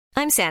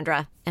I'm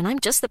Sandra, and I'm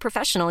just the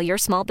professional your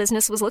small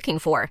business was looking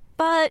for.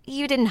 But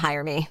you didn't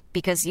hire me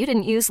because you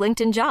didn't use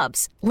LinkedIn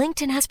Jobs.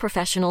 LinkedIn has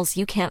professionals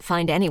you can't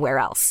find anywhere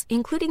else,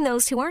 including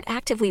those who aren't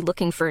actively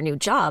looking for a new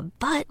job,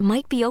 but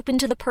might be open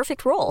to the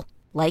perfect role,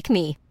 like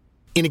me.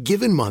 In a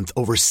given month,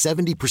 over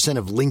 70%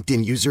 of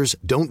LinkedIn users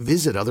don't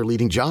visit other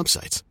leading job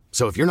sites.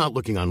 So if you're not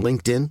looking on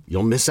LinkedIn,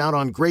 you'll miss out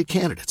on great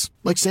candidates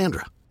like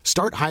Sandra.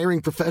 Start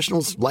hiring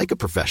professionals like a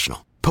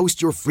professional.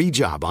 Post your free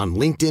job on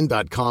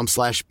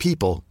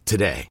linkedin.com/people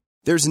today.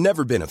 There's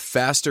never been a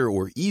faster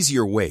or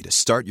easier way to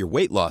start your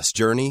weight loss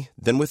journey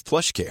than with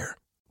PlushCare.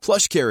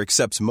 PlushCare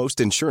accepts most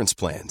insurance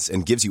plans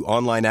and gives you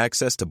online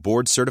access to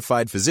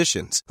board-certified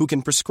physicians who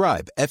can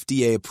prescribe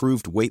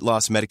FDA-approved weight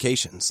loss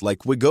medications like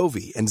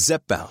Wegovy and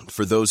Zepbound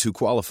for those who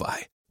qualify.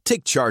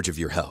 Take charge of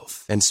your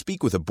health and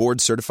speak with a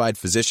board-certified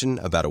physician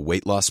about a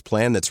weight loss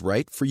plan that's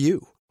right for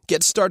you.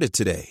 Get started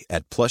today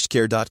at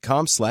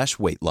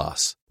plushcare.com/weight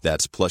loss.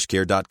 That's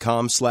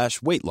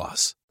plushcare.com/weight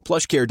loss.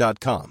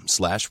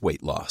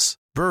 plushcare.com/weight loss.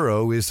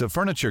 Burrow is a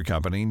furniture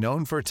company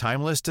known for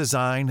timeless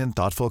design and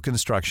thoughtful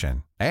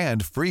construction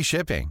and free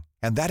shipping,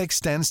 and that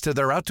extends to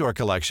their outdoor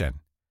collection.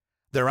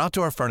 Their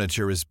outdoor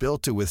furniture is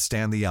built to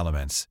withstand the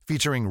elements,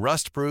 featuring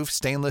rust-proof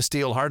stainless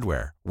steel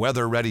hardware,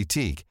 weather-ready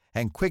teak,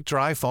 and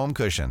quick-dry foam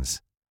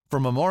cushions. For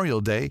Memorial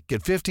Day,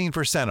 get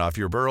 15% off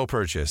your Burrow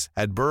purchase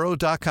at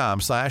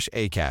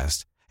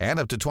burrow.com/acast and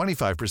up to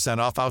 25%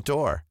 off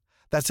outdoor.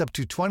 That's up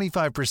to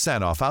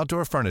 25% off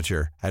outdoor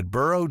furniture at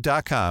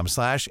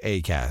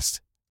burrow.com/acast.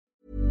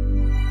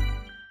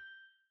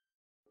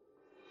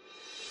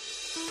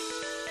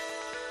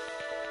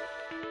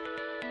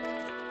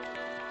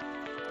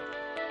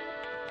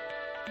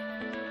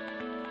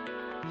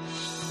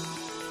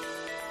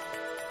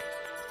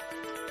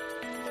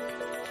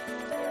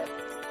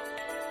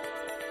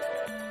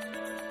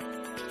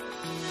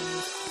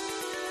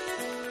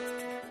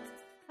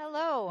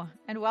 Hello,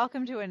 and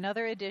welcome to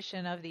another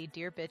edition of the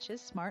Dear Bitches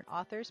Smart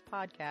Authors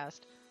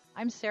podcast.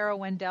 I'm Sarah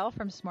Wendell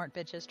from Smart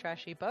Bitches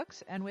Trashy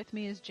Books, and with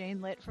me is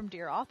Jane Litt from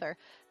Dear Author.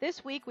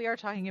 This week we are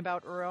talking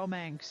about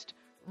Romangst.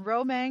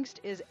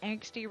 Romangst is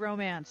angsty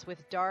romance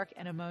with dark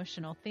and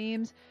emotional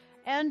themes,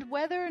 and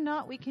whether or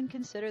not we can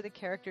consider the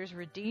characters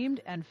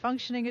redeemed and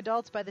functioning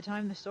adults by the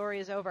time the story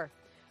is over.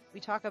 We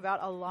talk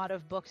about a lot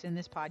of books in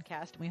this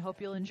podcast, and we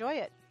hope you'll enjoy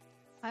it.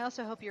 I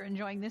also hope you're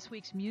enjoying this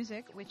week's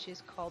music, which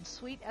is called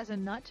Sweet as a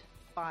Nut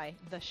by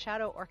the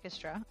Shadow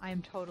Orchestra. I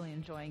am totally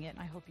enjoying it, and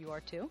I hope you are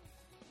too.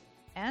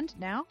 And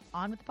now,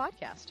 on with the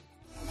podcast.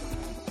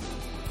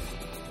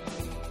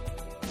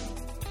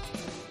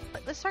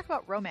 Let's talk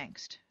about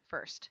Romangst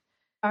first.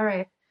 All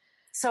right.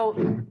 So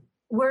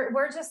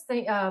we're just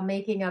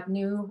making up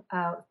new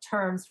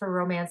terms for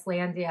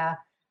Romancelandia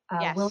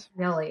Yes.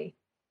 willy-nilly.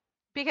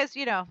 Because,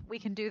 we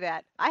can do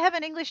that. I have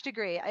an English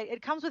degree.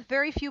 It comes with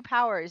very few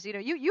powers. You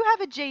have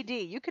a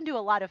JD. You can do a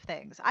lot of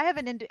things. I have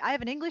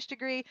an English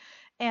degree,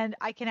 and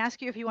I can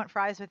ask you if you want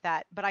fries with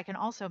that, but I can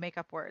also make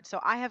up words.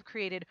 So I have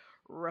created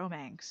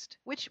Romangst,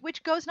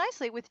 which goes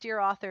nicely with Dear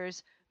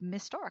Author's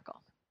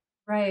Mystorical.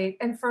 Right.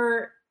 And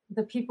for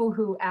the people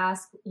who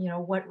ask,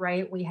 what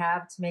right we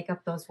have to make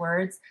up those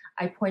words,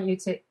 I point you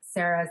to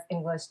Sarah's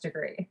English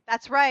degree.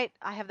 That's right.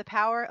 I have the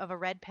power of a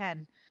red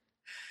pen.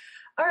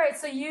 All right,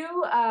 so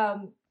you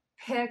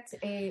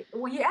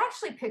you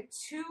actually picked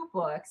two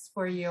books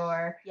for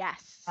your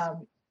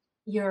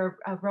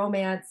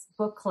romance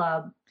book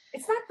club.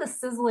 It's not the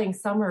sizzling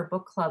summer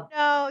book club.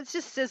 No, it's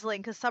just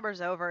sizzling because summer's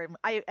over.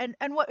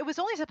 And what it was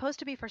only supposed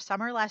to be for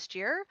summer last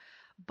year,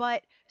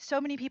 but so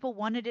many people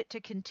wanted it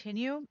to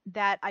continue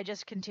that I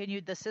just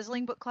continued the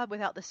sizzling book club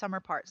without the summer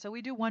part. So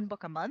we do one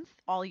book a month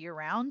all year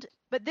round.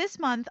 But this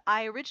month,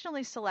 I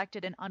originally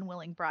selected An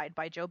Unwilling Bride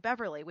by Jo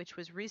Beverley, which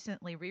was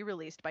recently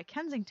re-released by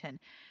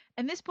Kensington.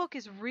 And this book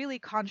is really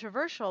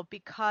controversial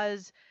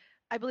because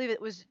I believe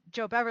it was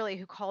Jo Beverley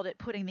who called it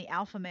putting the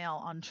alpha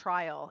male on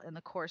trial in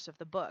the course of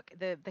the book.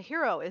 The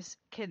hero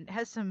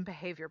has some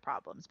behavior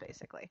problems,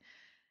 basically.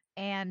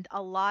 And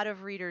a lot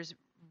of readers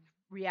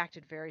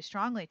reacted very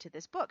strongly to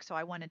this book, so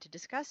I wanted to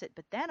discuss it.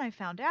 But then I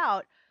found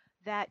out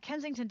that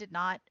Kensington did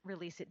not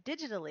release it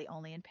digitally,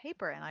 only in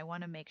paper, and I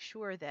want to make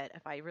sure that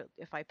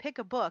if I pick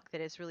a book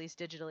that is released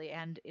digitally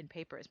and in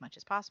paper as much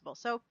as possible.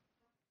 So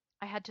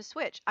I had to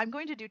switch. I'm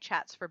going to do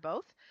chats for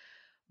both,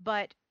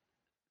 but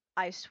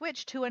I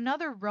switched to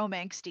another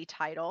romangsty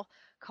title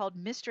called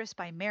Mistress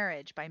by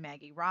Marriage by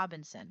Maggie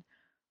Robinson.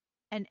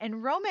 And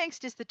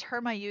romangst is the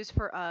term I use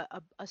for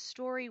a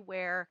story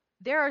where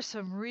there are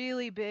some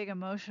really big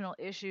emotional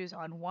issues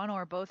on one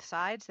or both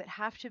sides that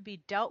have to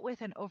be dealt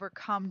with and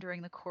overcome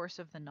during the course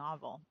of the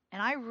novel.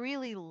 And I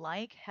really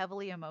like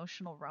heavily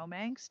emotional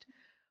romangst,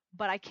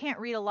 but I can't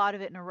read a lot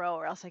of it in a row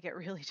or else I get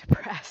really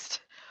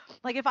depressed.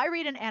 Like if I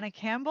read an Anna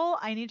Campbell,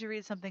 I need to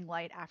read something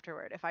light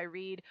afterward. If I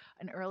read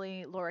an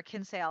early Laura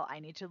Kinsale, I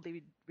need to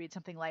read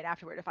something light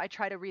afterward. If I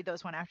try to read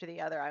those one after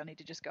the other, I'll need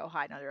to just go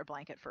hide under a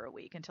blanket for a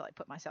week until I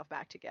put myself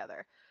back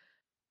together.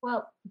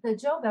 Well, the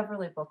Jo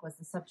Beverley book was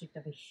the subject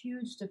of a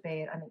huge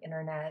debate on the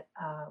internet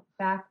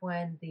back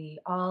when the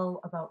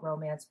All About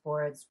Romance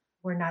boards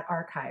were not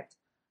archived.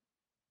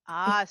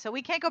 So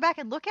we can't go back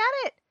and look at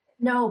it?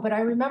 No, but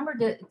I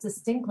remembered it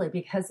distinctly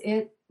because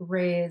it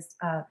raised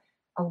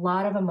a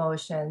lot of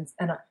emotions,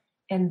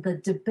 and the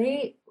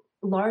debate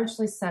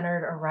largely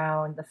centered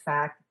around the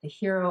fact that the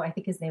hero, I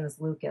think his name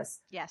is Lucas,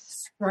 yes,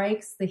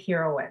 strikes the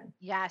heroine.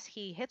 Yes,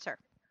 he hits her.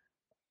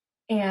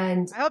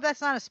 And I hope that's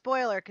not a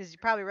spoiler because you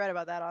probably read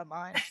about that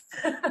online.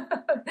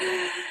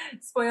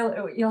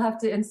 Spoiler, you'll have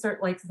to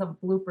insert like some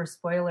blooper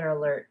spoiler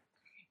alert.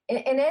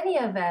 In any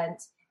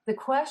event, the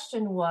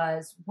question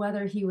was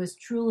whether he was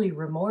truly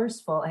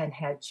remorseful and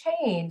had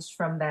changed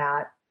from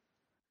that,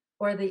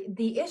 or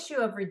the issue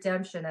of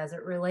redemption as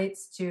it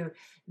relates to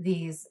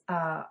these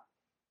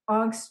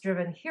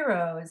angst-driven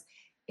heroes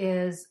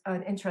is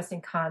an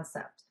interesting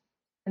concept.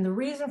 And the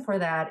reason for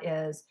that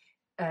is,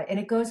 and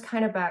it goes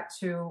kind of back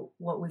to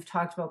what we've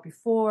talked about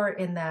before,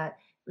 in that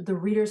the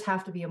readers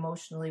have to be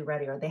emotionally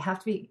ready, or they have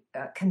to be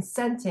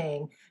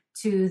consenting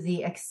to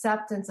the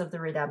acceptance of the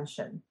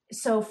redemption.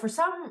 So for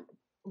some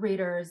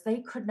readers,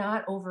 maybe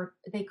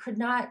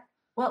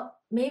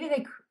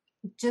they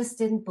just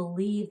didn't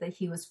believe that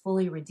he was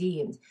fully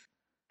redeemed.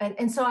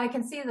 And so I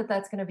can see that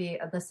that's going to be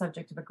the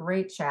subject of a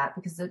great chat,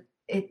 because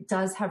it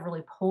does have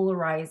really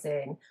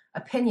polarizing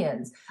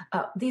opinions.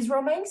 These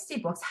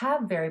Romangst books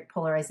have very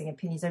polarizing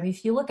opinions. I mean,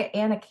 if you look at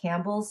Anna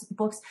Campbell's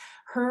books,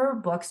 her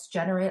books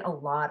generate a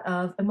lot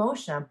of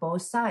emotion on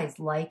both sides,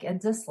 like and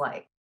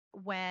dislike.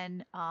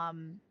 When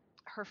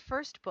her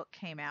first book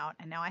came out,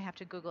 and now I have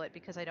to Google it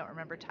because I don't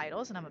remember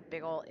titles and I'm a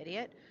big old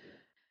idiot,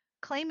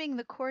 Claiming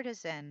the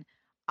Courtesan,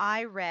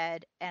 I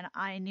read and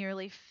I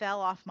nearly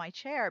fell off my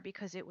chair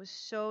because it was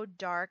so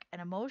dark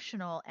and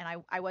emotional,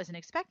 and I wasn't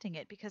expecting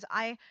it because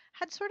I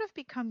had sort of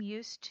become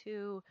used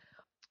to,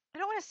 I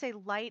don't want to say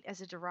light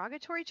as a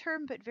derogatory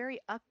term, but very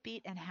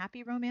upbeat and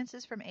happy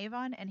romances from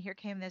Avon. And here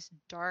came this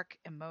dark,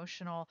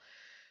 emotional,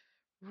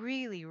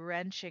 really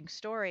wrenching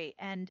story.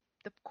 And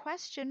the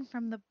question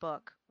from the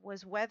book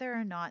was whether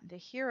or not the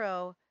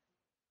hero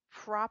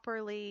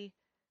properly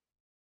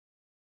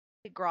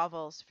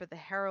grovels for the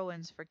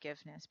heroine's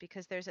forgiveness,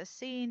 because there's a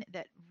scene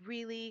that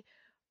really,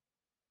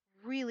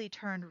 really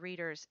turned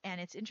readers. And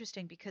it's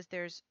interesting because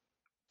there's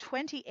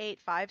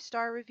 28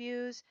 5-star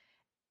reviews,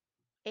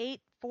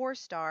 8 4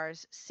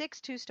 stars,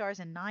 6 2 stars,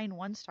 and 9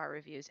 1-star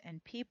reviews.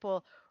 And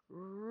people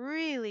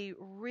really,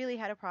 really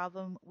had a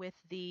problem with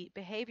the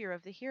behavior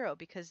of the hero,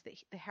 because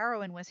the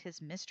heroine was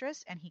his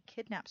mistress and he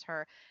kidnaps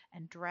her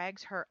and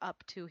drags her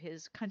up to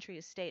his country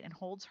estate and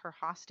holds her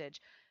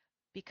hostage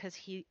because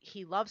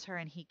he loves her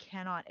and he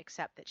cannot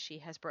accept that she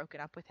has broken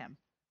up with him.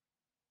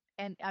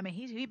 And I mean,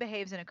 he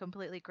behaves in a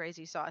completely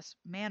crazy sauce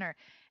manner.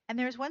 And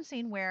there's one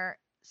scene where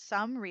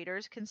some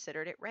readers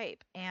considered it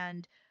rape,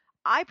 and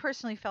I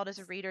personally felt as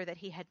a reader that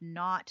he had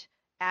not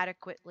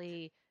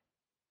adequately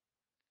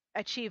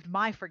achieved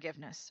my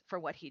forgiveness for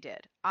what he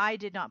did. I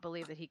did not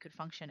believe that he could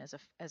function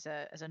as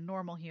a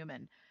normal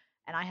human,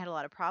 and I had a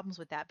lot of problems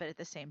with that. But at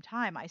the same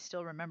time, I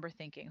still remember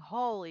thinking,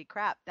 "Holy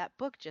crap, that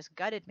book just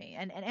gutted me."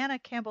 And Anna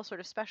Campbell sort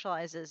of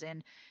specializes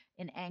in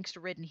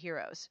angst-ridden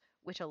heroes,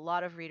 which a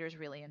lot of readers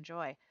really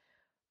enjoy.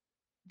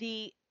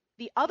 The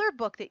other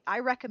book that I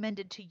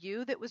recommended to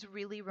you that was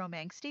really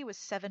romangsty was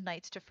Seven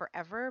Nights to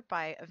Forever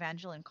by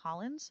Evangeline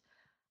Collins.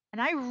 And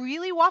I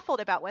really waffled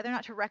about whether or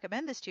not to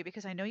recommend this to you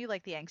because I know you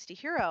like the angsty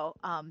hero,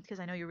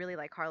 because I know you really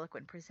like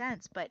Harlequin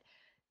Presents. But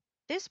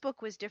this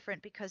book was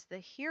different because the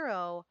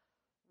hero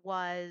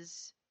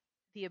was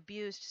the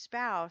abused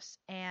spouse,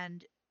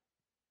 and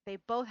they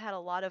both had a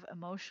lot of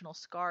emotional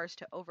scars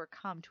to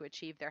overcome to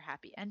achieve their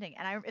happy ending.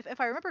 And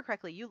if I remember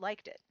correctly, you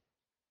liked it.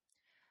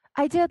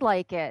 I did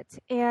like it.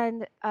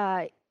 And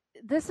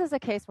this is a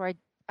case where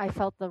I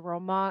felt the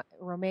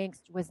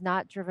romance was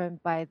not driven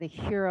by the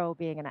hero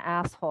being an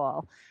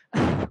asshole,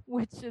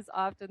 which is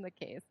often the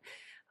case,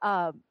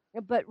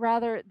 but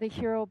rather the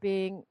hero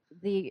being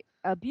the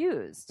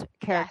abused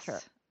character.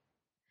 Yes.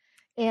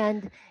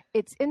 And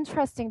it's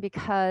interesting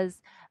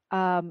because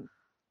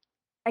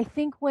I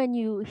think when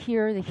you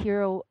hear the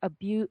hero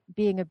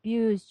being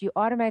abused, you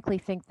automatically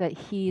think that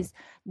he's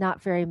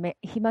not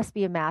he must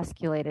be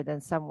emasculated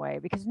in some way,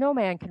 because no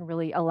man can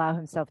really allow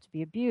himself to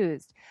be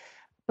abused.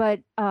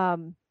 But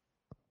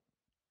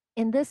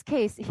in this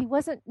case, he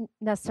wasn't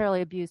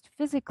necessarily abused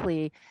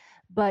physically,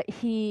 but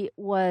he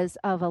was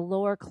of a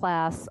lower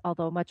class,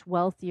 although much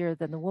wealthier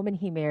than the woman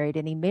he married,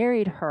 and he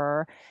married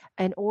her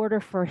in order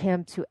for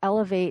him to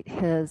elevate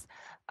his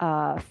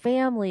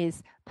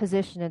family's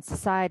position in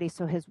society,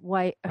 so his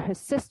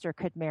sister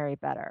could marry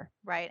better.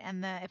 Right,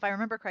 and if I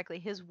remember correctly,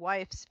 his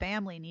wife's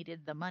family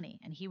needed the money,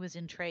 and he was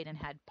in trade and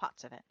had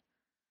pots of it.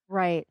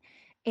 Right,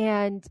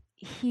 and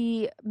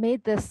he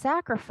made this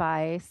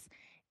sacrifice,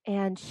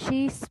 and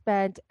she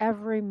spent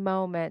every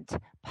moment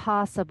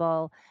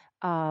possible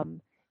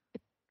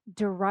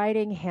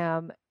deriding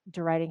him,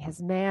 deriding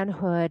his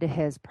manhood,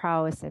 his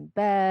prowess in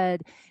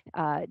bed,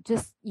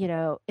 just,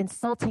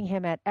 insulting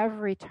him at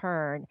every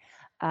turn.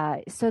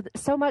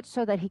 So much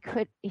so that he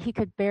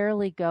could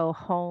barely go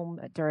home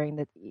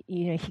during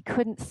he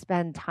couldn't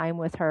spend time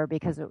with her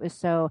because it was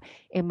so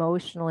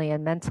emotionally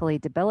and mentally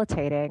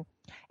debilitating.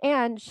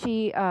 And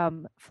she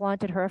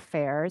flaunted her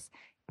affairs,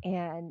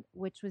 and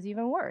which was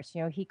even worse.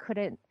 He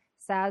couldn't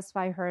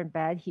satisfy her in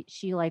bed.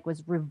 She like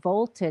was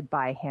revolted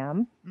by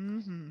him,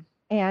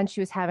 and she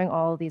was having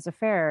all of these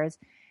affairs,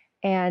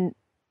 and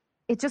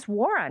it just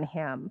wore on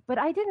him. But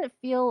I didn't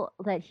feel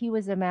that he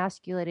was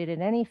emasculated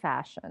in any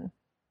fashion.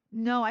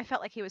 No, I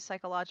felt like he was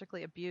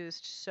psychologically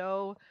abused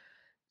so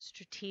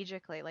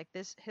strategically. Like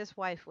his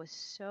wife was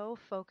so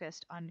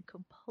focused on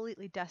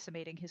completely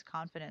decimating his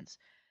confidence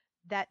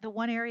that the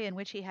one area in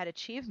which he had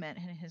achievement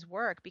in his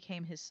work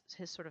became his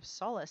sort of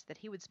solace, that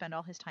he would spend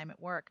all his time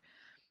at work.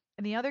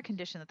 And the other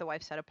condition that the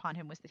wife set upon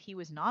him was that he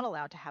was not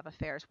allowed to have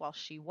affairs while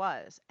she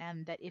was,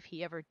 and that if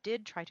he ever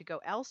did try to go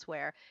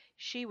elsewhere,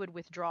 she would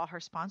withdraw her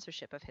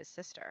sponsorship of his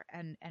sister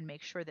and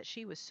make sure that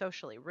she was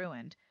socially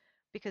ruined,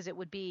 because it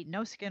would be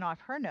no skin off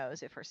her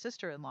nose if her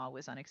sister-in-law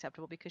was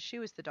unacceptable, because she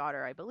was the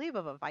daughter, I believe,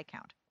 of a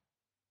viscount.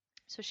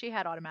 So she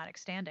had automatic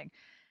standing.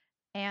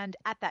 And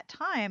at that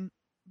time,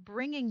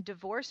 bringing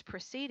divorce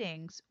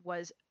proceedings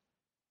was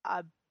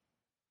a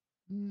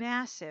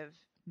massive,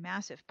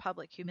 massive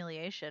public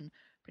humiliation,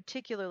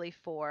 particularly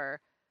for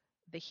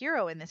the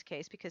hero in this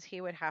case, because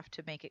he would have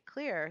to make it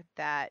clear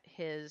that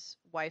his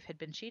wife had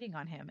been cheating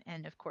on him.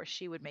 And of course,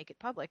 she would make it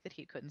public that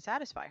he couldn't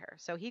satisfy her.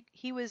 So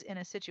he was in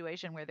a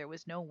situation where there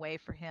was no way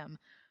for him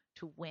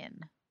to win.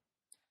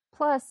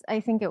 Plus,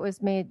 I think it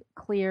was made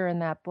clear in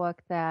that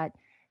book that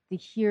the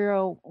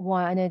hero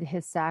wanted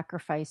his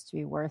sacrifice to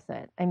be worth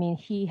it. I mean,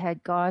 he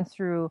had gone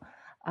through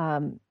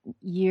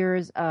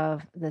years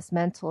of this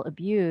mental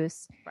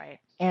abuse. Right.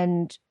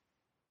 And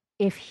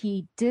if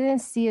he didn't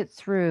see it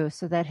through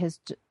so that his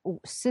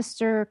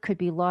sister could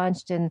be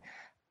launched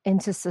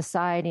into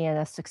society in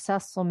a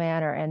successful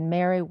manner and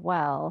marry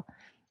well,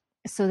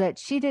 so that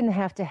she didn't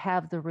have to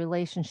have the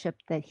relationship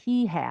that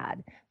he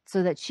had,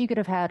 so that she could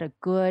have had a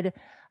good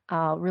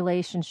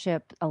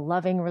relationship, a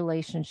loving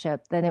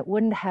relationship, then it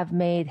wouldn't have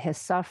made his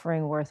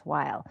suffering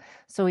worthwhile.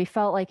 So he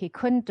felt like he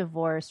couldn't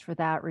divorce for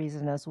that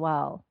reason as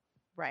well.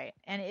 Right.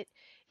 And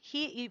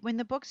he when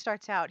the book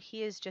starts out,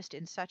 he is just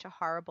in such a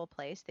horrible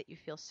place that you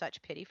feel such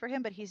pity for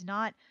him, but he's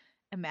not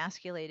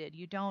emasculated.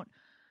 You don't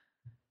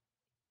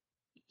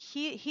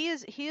he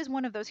is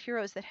one of those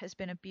heroes that has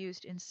been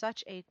abused in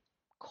such a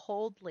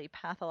coldly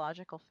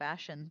pathological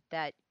fashion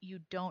that you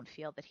don't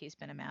feel that he's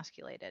been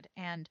emasculated.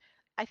 And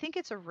I think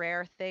it's a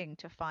rare thing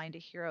to find a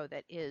hero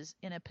that is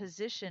in a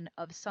position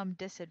of some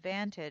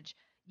disadvantage,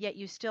 yet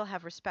you still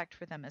have respect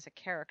for them as a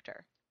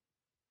character.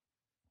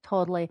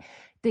 Totally.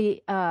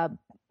 The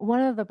one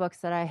of the books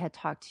that I had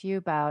talked to you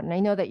about, and I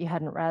know that you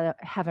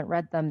haven't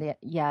read them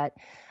yet,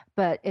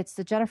 but it's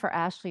the Jennifer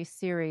Ashley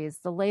series.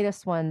 The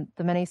latest one,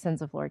 The Many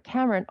Sins of Lord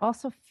Cameron,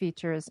 also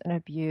features an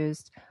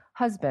abused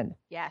husband.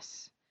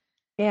 Yes.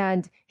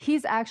 And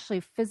he's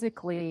actually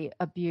physically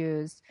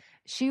abused.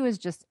 She was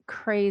just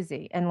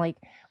crazy. And like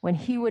when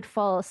he would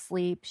fall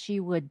asleep,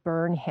 she would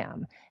burn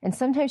him. And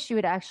sometimes she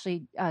would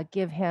actually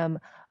give him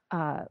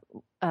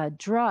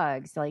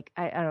drugs. Like,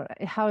 I don't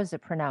know, how is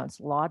it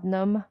pronounced?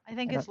 Laudanum? I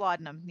think it's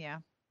laudanum, yeah.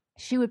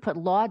 She would put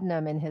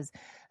laudanum in his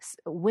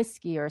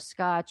whiskey or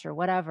scotch or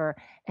whatever.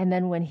 And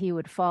then when he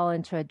would fall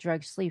into a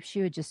drug sleep,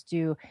 she would just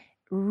do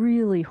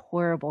really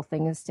horrible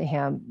things to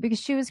him because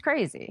she was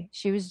crazy.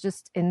 She was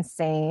just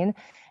insane.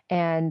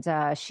 And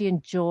she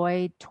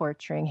enjoyed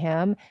torturing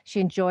him. She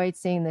enjoyed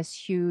seeing this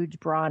huge,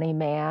 brawny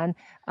man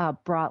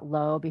brought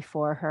low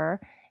before her.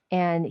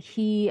 And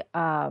he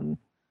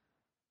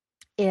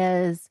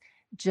is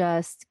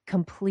just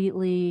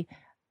completely...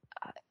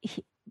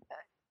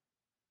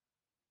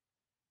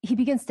 He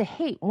begins to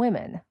hate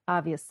women,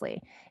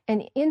 obviously.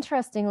 And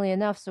interestingly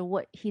enough, so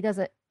what he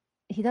doesn't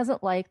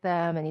like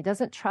them and he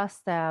doesn't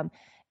trust them.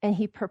 And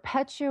he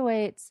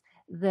perpetuates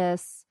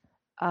this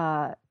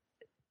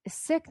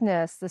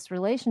sickness, this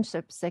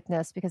relationship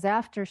sickness, because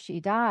after she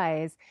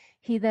dies,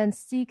 he then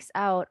seeks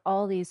out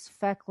all these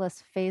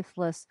feckless,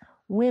 faithless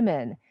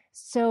women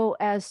so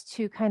as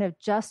to kind of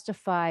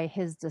justify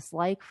his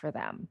dislike for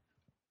them.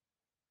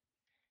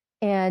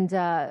 And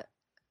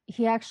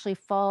he actually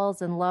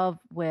falls in love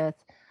with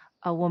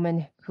a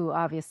woman who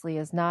obviously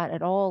is not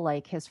at all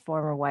like his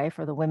former wife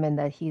or the women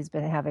that he's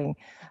been having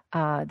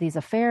these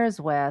affairs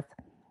with,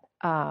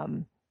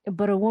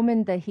 but a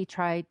woman that he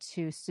tried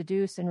to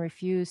seduce and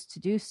refused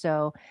to do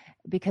so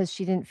because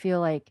she didn't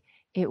feel like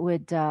it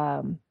would,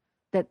 that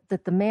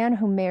the man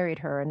who married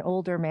her, an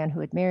older man who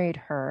had married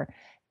her,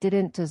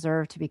 didn't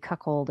deserve to be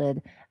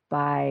cuckolded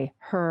by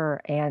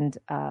her and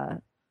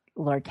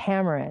Lord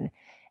Cameron.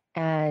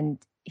 And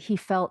he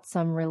felt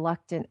some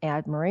reluctant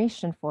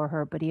admiration for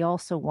her, but he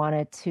also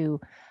wanted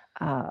to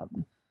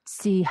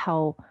see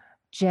how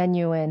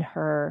genuine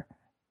her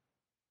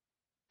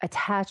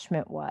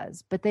attachment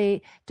was. But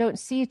they don't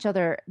see each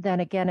other then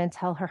again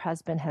until her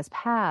husband has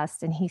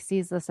passed, and he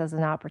sees this as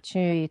an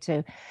opportunity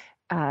to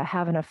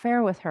have an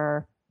affair with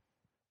her.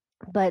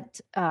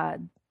 But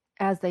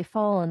as they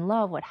fall in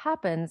love, what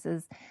happens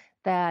is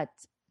that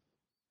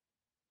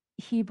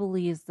he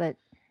believes that,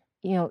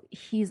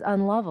 he's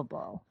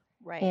unlovable.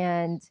 Right.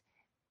 And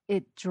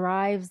it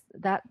drives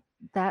that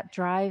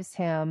drives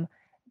him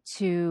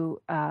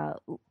to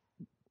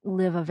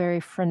live a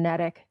very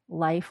frenetic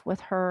life with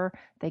her.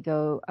 They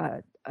go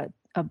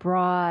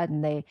abroad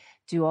and they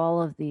do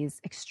all of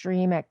these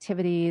extreme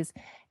activities.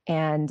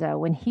 And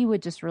when he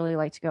would just really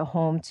like to go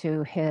home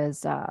to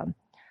his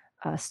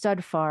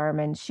stud farm,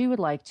 and she would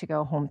like to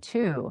go home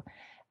too.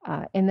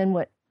 And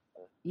then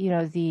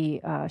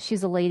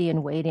she's a lady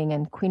in waiting,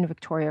 and Queen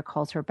Victoria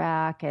calls her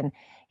back, and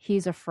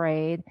he's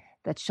afraid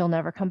that she'll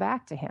never come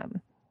back to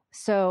him.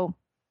 So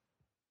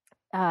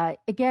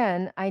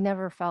again, I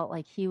never felt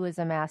like he was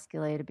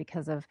emasculated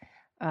because of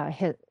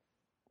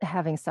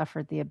having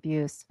suffered the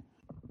abuse.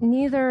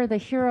 Neither the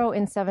hero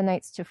in Seven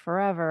Nights to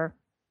Forever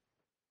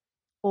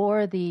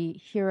or the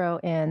hero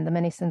in The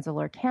Many Sins of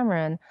Lord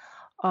Cameron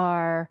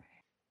are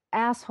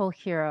asshole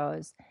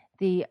heroes.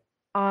 The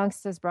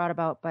angst is brought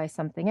about by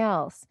something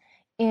else.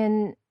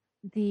 In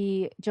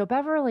the Joe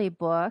Beverly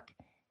book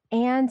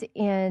and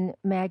in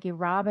Maggie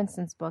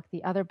Robinson's book,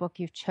 the other book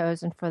you've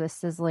chosen for the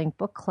Sizzling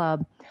Book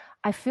Club,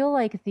 I feel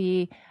like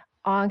the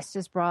angst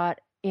is brought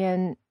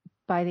in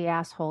by the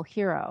asshole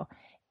hero.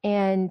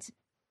 And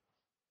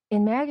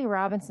in Maggie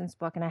Robinson's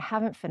book, and I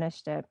haven't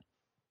finished it,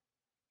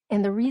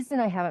 and the reason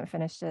I haven't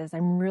finished it is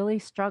I'm really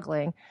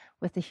struggling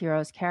with the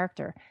hero's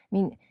character. I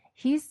mean,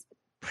 he's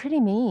pretty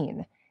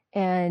mean,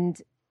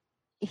 and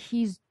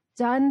he's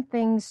done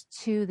things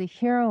to the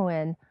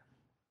heroine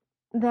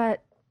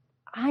that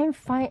I'm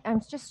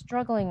just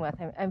struggling with.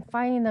 I'm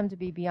finding them to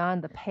be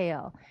beyond the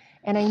pale.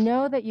 And I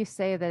know that you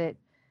say that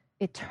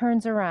it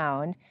turns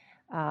around,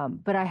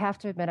 but I have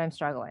to admit I'm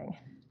struggling.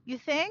 You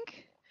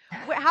think?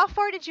 How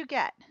far did you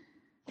get?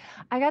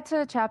 I got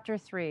to chapter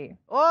 3.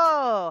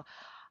 Oh,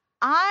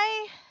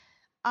 I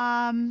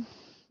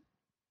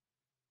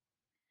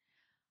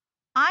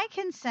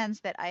can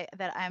sense that I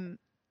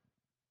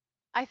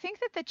think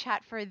that the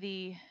chat for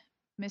the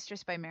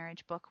Mistress by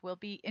Marriage book will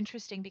be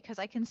interesting, because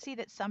I can see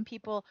that some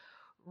people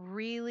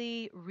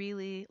really,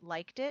 really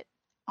liked it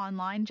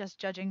online, just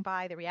judging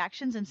by the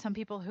reactions, and some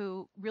people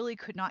who really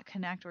could not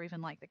connect or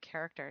even like the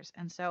characters.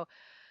 And so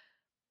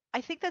I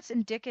think that's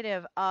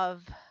indicative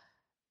of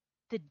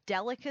the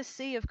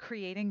delicacy of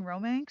creating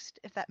Romangst,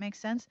 if that makes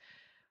sense.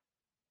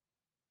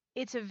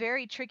 It's a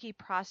very tricky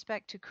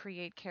prospect to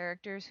create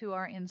characters who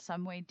are in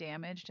some way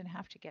damaged and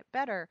have to get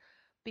better,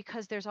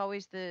 because there's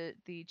always the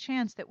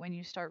chance that when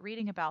you start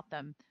reading about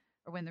them,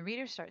 or when the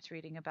reader starts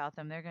reading about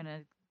them, they're going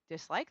to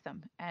dislike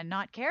them and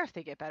not care if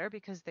they get better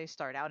because they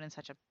start out in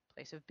such a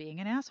place of being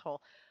an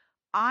asshole.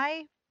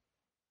 I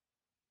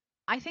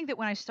think that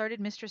when I started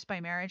Mistress by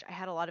Marriage, I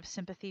had a lot of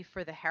sympathy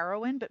for the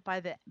heroine, but by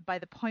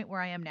the point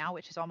where I am now,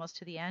 which is almost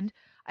to the end,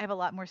 I have a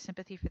lot more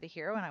sympathy for the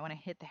hero, and I want to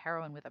hit the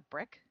heroine with a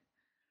brick.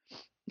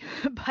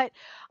 But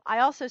I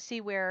also see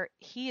where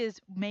he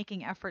is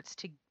making efforts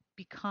to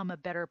become a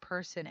better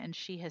person, and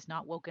she has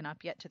not woken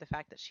up yet to the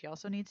fact that she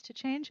also needs to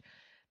change.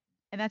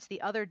 And that's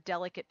the other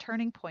delicate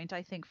turning point,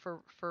 I think,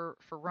 for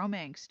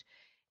Romangst.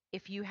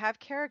 If you have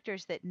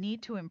characters that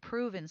need to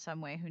improve in some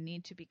way, who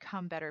need to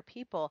become better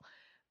people,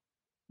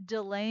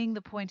 delaying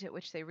the point at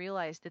which they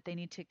realize that they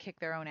need to kick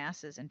their own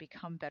asses and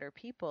become better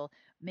people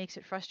makes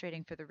it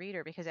frustrating for the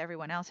reader, because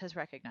everyone else has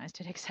recognized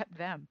it except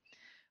them,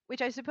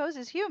 which I suppose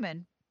is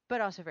human,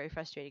 but also very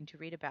frustrating to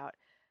read about.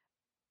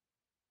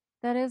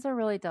 That is a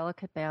really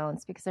delicate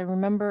balance, because I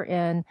remember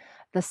in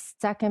the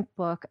second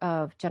book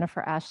of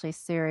Jennifer Ashley's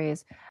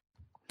series,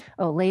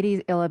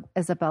 Lady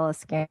Isabella's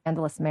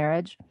Scandalous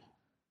Marriage,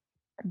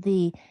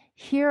 the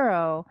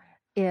hero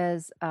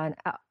is a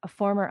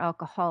former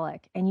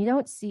alcoholic, and you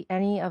don't see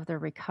any of the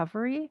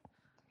recovery.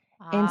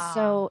 And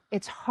so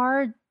it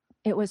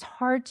was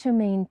hard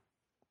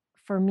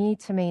for me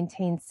to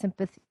maintain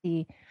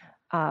sympathy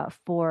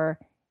for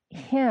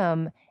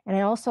him. And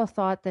I also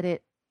thought that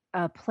it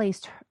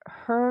placed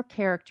her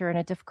character in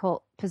a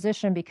difficult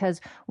position, because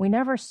we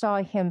never saw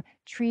him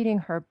treating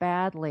her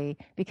badly,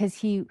 because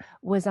he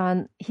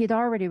had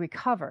already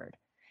recovered.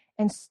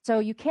 And so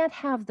you can't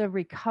have the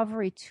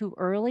recovery too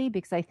early,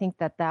 because I think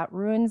that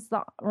ruins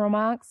the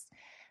romance,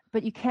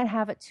 but you can't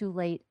have it too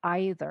late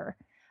either.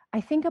 I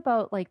think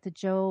about like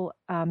the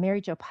Mary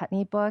Jo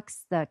Putney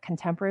books, the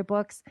contemporary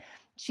books.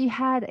 She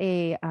had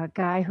a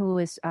guy who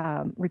was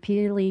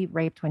repeatedly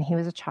raped when he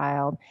was a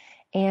child,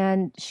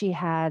 and she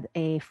had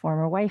a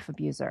former wife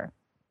abuser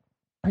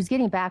who's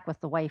getting back with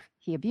the wife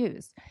he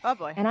abused. Oh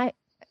boy!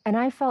 And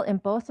I felt in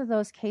both of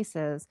those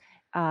cases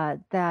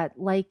that,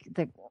 like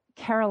the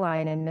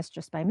Caroline in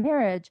Mistress by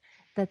Marriage,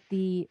 that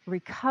the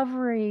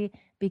recovery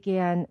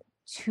began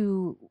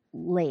too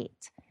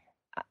late,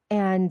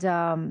 and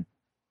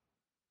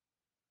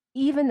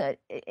even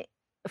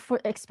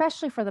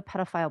especially for the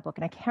pedophile book,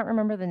 and I can't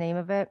remember the name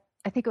of it.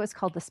 I think it was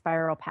called The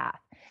Spiral Path.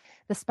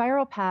 The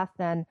Spiral Path,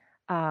 then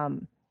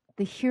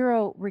the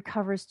hero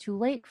recovers too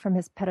late from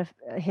his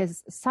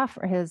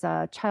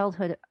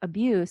childhood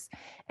abuse,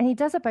 and he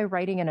does it by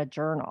writing in a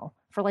journal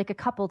for like a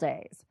couple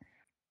days.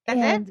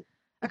 That's it?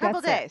 A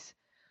couple days.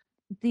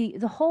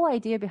 The whole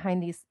idea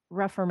behind these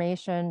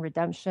Reformation,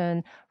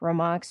 redemption,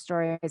 Romangst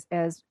stories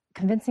is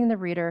convincing the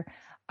reader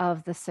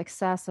of the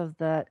success of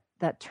that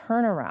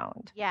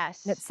turnaround.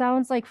 Yes. And it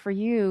sounds like for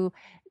you,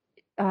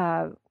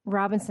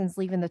 Robinson's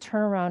leaving the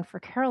turnaround for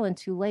Carolyn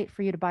too late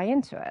for you to buy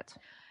into it.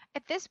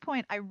 At this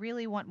point, I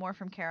really want more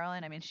from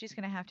Carolyn. I mean, she's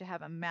going to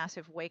have a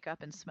massive wake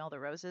up and smell the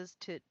roses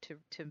to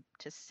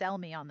sell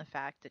me on the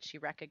fact that she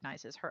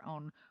recognizes her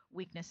own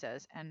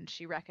weaknesses and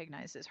she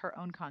recognizes her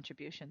own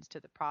contributions to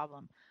the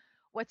problem.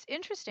 What's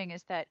interesting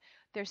is that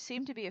there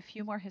seem to be a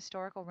few more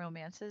historical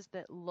romances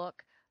that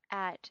look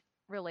at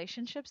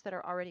relationships that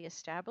are already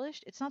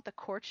established. It's not the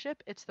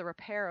courtship, it's the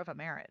repair of a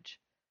marriage.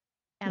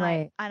 And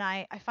Right.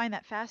 I find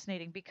that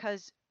fascinating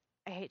because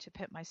I hate to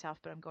pimp myself,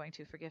 but I'm going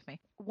to, forgive me.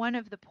 One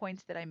of the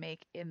points that I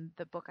make in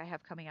the book I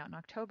have coming out in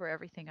October,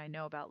 Everything I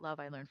Know About Love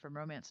I Learned from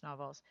Romance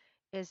Novels,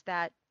 is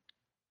that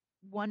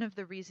one of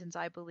the reasons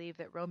I believe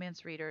that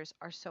romance readers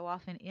are so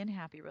often in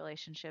happy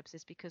relationships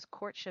is because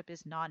courtship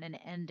is not an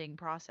ending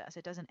process.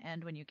 It doesn't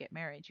end when you get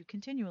married. You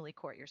continually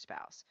court your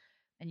spouse,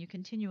 and you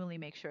continually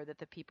make sure that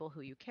the people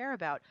who you care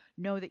about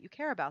know that you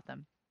care about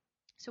them.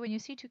 So when you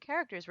see two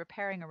characters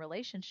repairing a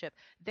relationship,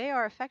 they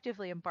are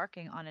effectively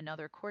embarking on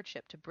another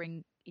courtship to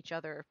bring each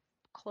other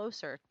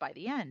closer by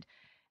the end.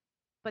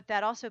 But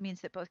that also means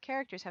that both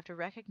characters have to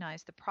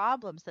recognize the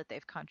problems that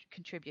they've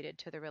contributed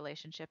to the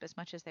relationship as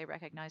much as they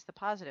recognize the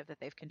positive that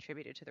they've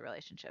contributed to the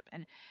relationship.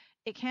 And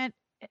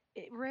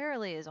it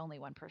rarely is only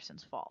one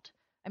person's fault.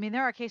 I mean,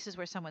 there are cases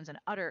where someone's an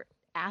utter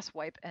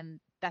asswipe and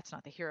that's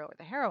not the hero or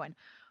the heroine.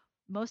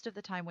 Most of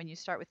the time when you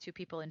start with two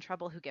people in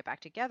trouble who get back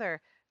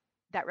together,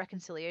 that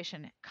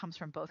reconciliation comes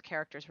from both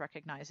characters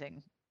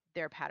recognizing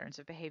their patterns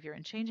of behavior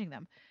and changing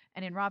them.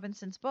 And in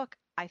Robinson's book,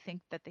 I think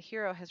that the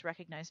hero has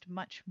recognized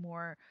much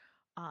more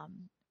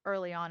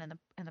early on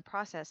in the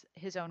process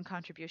his own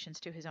contributions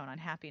to his own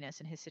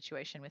unhappiness and his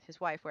situation with his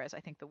wife, whereas I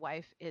think the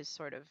wife is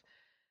sort of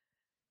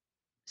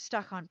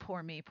stuck on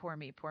poor me, poor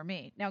me, poor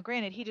me. Now,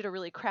 granted, he did a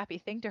really crappy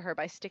thing to her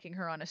by sticking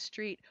her on a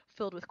street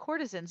filled with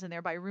courtesans and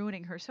thereby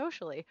ruining her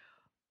socially.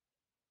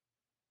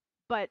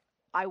 But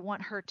I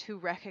want her to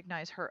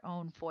recognize her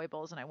own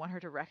foibles and I want her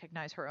to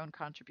recognize her own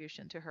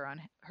contribution to her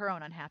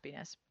own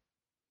unhappiness.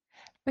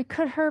 But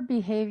could her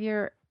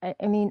behavior,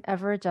 I mean,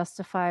 ever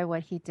justify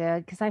what he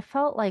did? Because I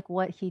felt like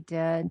what he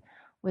did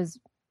was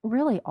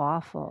really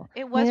awful.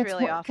 It was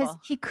really awful. Because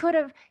he could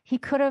have,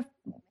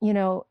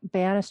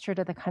 banished her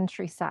to the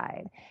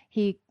countryside.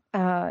 He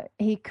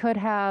could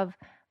have,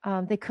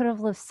 they could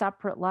have lived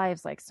separate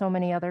lives like so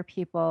many other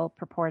people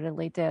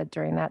purportedly did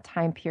during that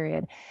time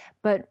period.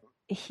 But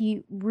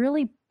he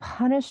really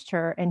punished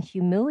her and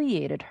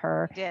humiliated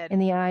her in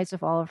the eyes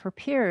of all of her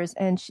peers.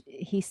 And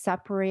he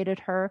separated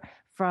her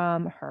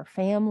from her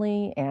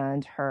family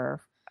and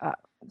her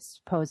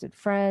supposed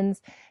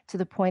friends to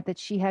the point that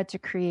she had to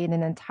create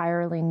an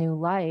entirely new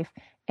life.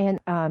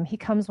 And he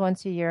comes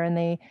once a year and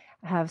they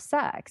have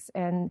sex.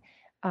 And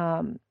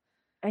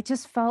I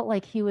just felt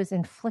like he was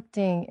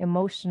inflicting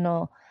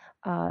emotional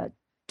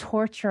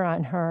torture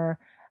on her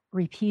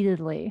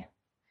repeatedly.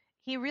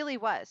 He really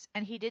was.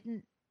 And he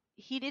didn't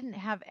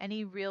have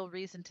any real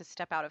reason to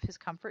step out of his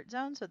comfort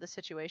zone. So the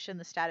situation,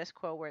 the status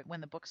quo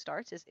when the book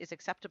starts is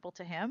acceptable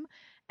to him.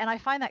 And I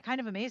find that kind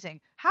of amazing.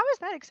 How is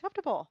that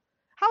acceptable?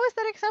 How is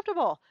that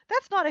acceptable?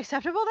 That's not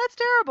acceptable. That's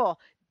terrible.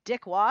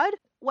 Dickwad.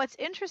 What's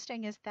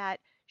interesting is that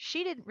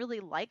she didn't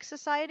really like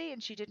society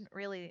and she didn't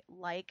really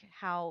like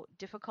how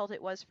difficult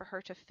it was for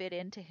her to fit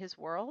into his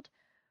world.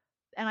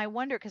 And I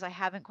wonder, because I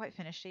haven't quite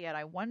finished it yet,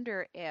 I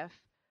wonder if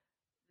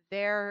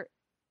their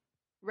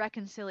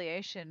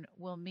reconciliation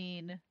will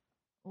mean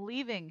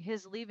leaving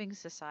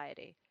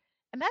society.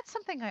 And that's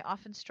something I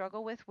often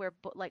struggle with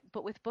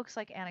but with books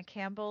like Anna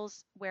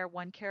Campbell's where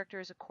one character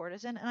is a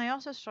courtesan, and I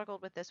also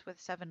struggled with this with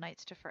 7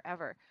 Nights to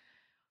Forever.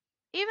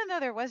 Even though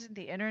there wasn't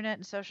the internet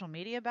and social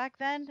media back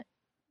then,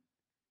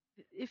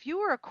 if you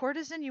were a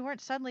courtesan, you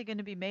weren't suddenly going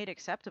to be made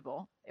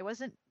acceptable. It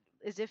wasn't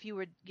as if you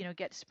would,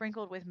 get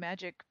sprinkled with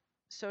magic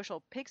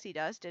social pixie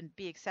dust and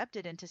be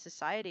accepted into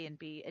society and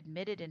be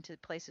admitted into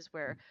places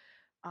where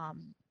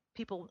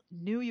people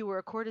knew you were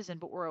a courtesan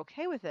but were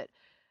okay with it.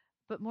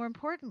 But more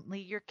importantly,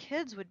 your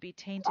kids would be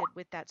tainted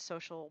with that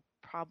social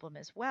problem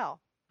as well.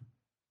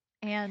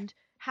 And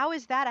how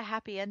is that a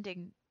happy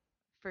ending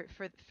for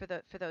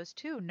those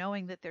two,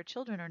 knowing that their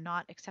children are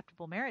not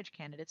acceptable marriage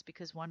candidates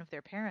because one of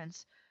their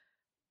parents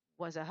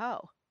was a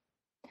hoe?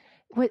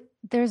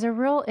 There's a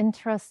real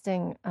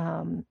interesting.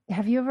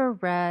 Have you ever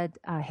read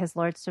His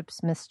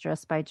Lordship's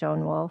Mistress by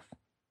Joan Wolfe?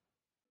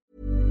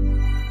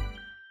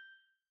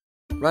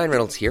 Ryan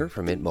Reynolds here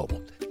from Mint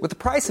Mobile. With the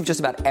price of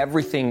just about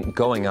everything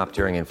going up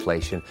during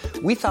inflation,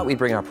 we thought we'd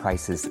bring our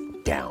prices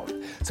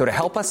down. So to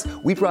help us,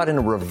 we brought in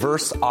a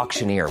reverse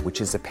auctioneer,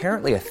 which is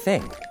apparently a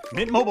thing.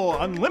 Mint Mobile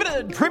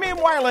Unlimited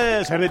Premium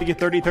Wireless. How to get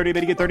 30, 30,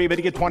 bit to get 30, bit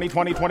to get 20,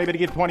 20, 20, bit to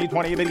get 20,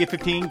 20, bit to get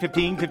 15,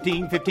 15,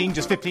 15, 15,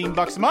 just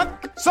 $15 a month?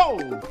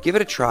 Sold! Give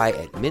it a try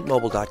at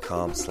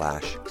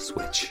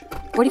mintmobile.com/switch.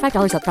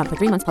 $45 up front for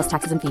 3 months plus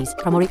taxes and fees.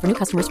 Promo rate for new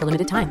customers for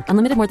limited time.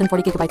 Unlimited more than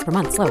 40 gigabytes per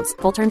month. Slows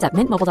full terms at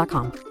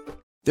mintmobile.com.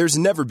 There's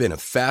never been a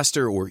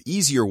faster or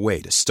easier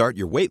way to start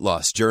your weight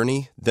loss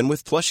journey than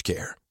with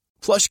PlushCare.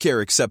 PlushCare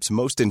accepts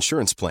most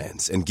insurance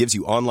plans and gives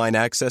you online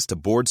access to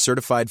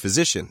board-certified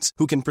physicians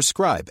who can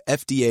prescribe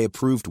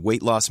FDA-approved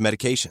weight loss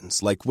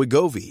medications like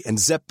Wegovy and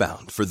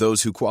Zepbound for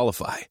those who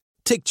qualify.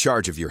 Take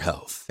charge of your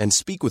health and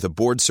speak with a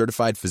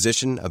board-certified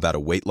physician about a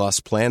weight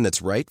loss plan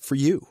that's right for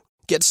you.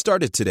 Get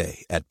started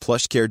today at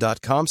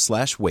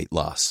plushcare.com/weight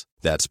loss.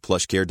 That's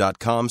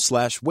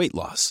plushcare.com/weight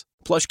loss.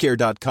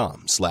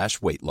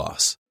 plushcare.com/weight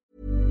loss.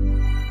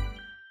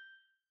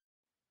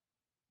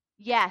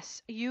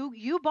 Yes,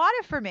 you bought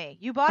it for me.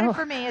 You bought it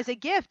for me as a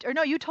gift. Or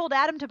no, you told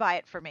Adam to buy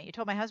it for me. You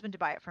told my husband to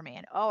buy it for me.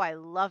 And I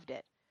loved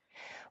it.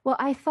 Well,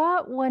 I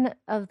thought one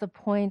of the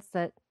points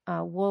that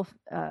Wolf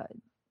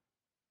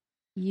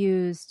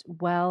used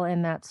well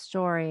in that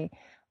story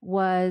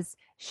was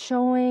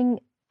showing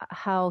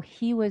how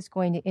he was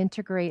going to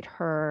integrate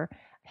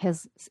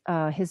his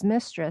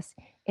mistress,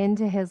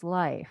 into his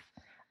life.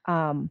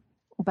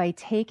 By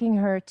taking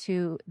her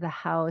to the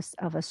house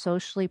of a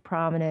socially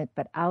prominent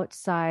but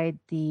outside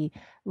the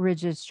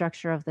rigid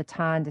structure of the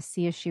town to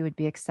see if she would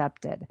be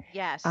accepted.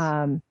 Yes.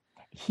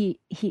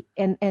 He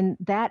and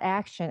that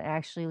action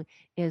actually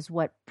is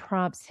what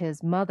prompts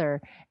his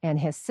mother and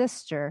his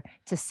sister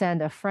to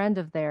send a friend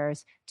of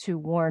theirs to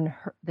warn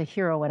the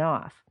heroine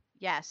off.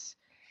 Yes.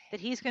 That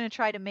he's going to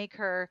try to make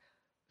her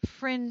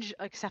fringe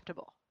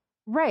acceptable.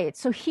 Right.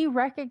 So he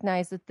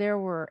recognized that there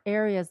were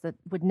areas that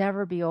would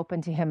never be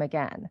open to him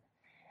again,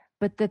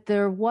 but that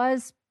there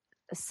was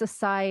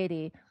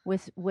society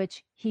with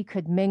which he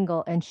could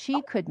mingle and she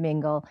could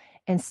mingle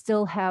and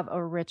still have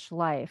a rich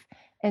life.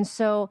 And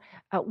so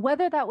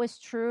whether that was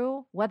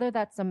true, whether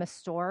that's a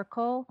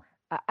historical,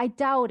 I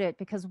doubt it,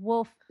 because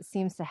Wolf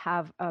seems to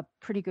have a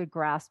pretty good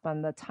grasp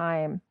on the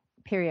time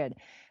period.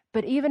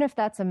 But even if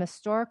that's a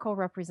historical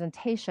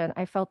representation,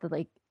 I felt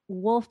that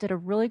Wolf did a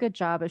really good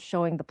job of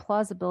showing the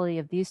plausibility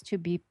of these two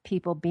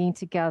people being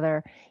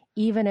together,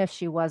 even if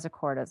she was a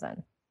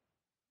courtesan.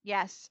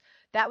 Yes,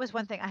 that was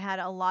one thing I had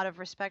a lot of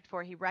respect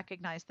for. He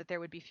recognized that there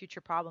would be future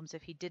problems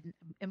if he didn't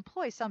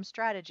employ some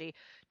strategy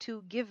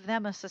to give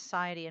them a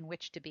society in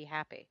which to be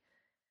happy.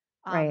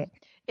 Right.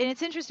 And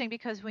it's interesting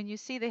because when you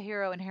see the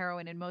hero and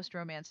heroine in most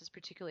romances,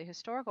 particularly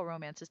historical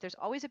romances, there's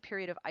always a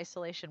period of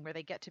isolation where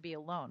they get to be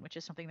alone, which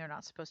is something they're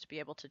not supposed to be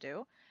able to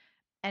do.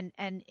 And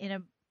in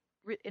a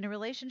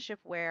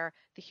relationship where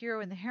the hero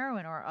and the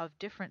heroine are of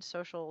different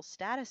social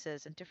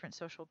statuses and different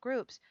social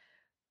groups,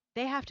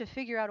 they have to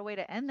figure out a way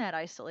to end that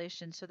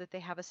isolation so that they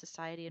have a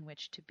society in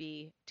which to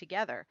be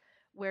together,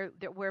 where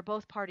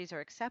both parties are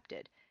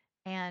accepted.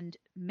 And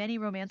many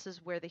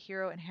romances where the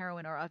hero and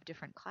heroine are of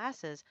different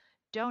classes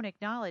don't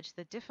acknowledge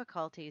the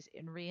difficulties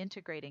in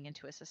reintegrating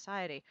into a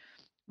society.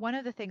 One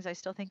of the things I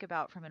still think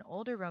about from an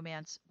older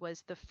romance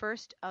was the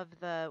first of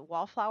the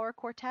Wallflower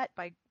Quartet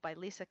by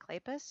Lisa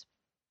Kleypas.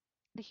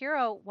 The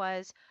hero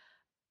was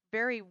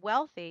very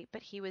wealthy,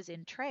 but he was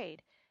in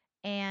trade.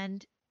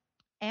 And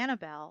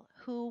Annabelle,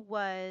 who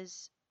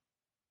was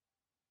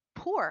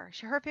poor,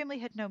 her family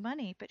had no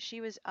money, but she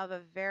was of a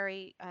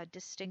very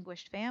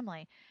distinguished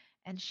family.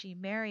 And she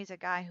marries a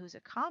guy who's a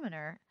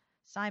commoner,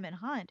 Simon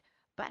Hunt,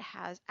 but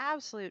has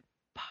absolute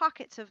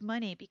pockets of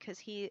money because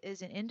he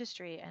is in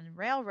industry and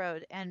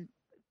railroad and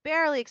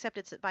barely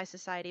accepted by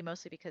society,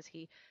 mostly because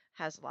he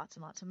has lots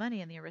and lots of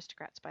money, and the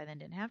aristocrats by then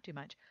didn't have too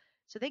much.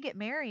 So they get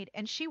married,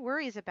 and she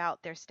worries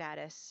about their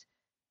status,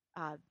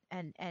 and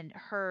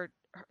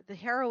the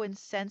heroine's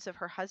sense of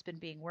her husband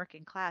being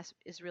working class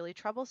is really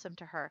troublesome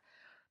to her.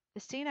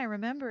 The scene I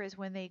remember is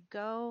when they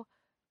go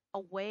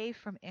away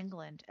from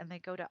England and they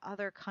go to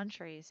other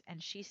countries,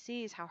 and she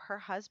sees how her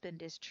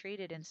husband is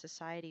treated in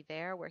society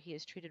there, where he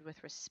is treated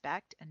with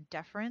respect and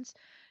deference,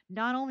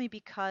 not only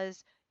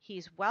because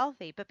he's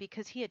wealthy, but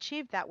because he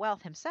achieved that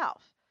wealth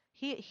himself.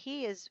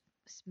 He is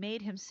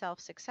made himself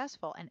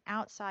successful, and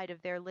outside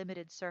of their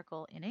limited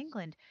circle in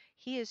England,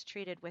 he is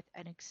treated with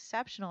an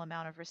exceptional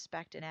amount of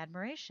respect and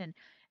admiration.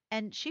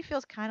 And she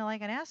feels kind of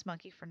like an ass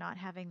monkey for not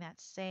having that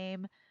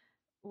same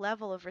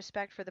level of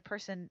respect for the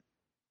person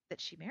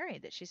that she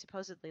married, that she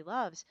supposedly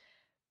loves.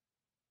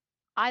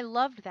 I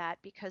loved that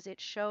because it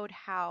showed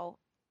how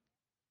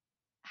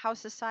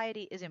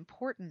society is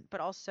important, but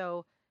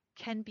also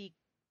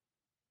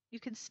you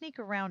can sneak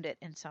around it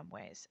in some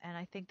ways. And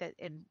I think that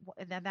and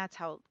then that's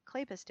how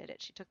Kleypas did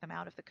it. She took them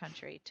out of the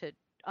country to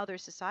other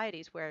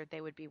societies where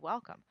they would be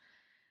welcome.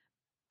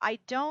 I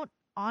don't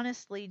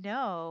honestly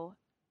know.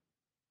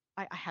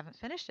 I haven't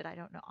finished it. I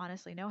don't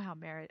honestly know how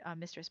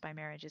Mistress by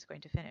Marriage is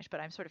going to finish, but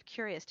I'm sort of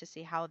curious to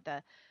see how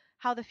the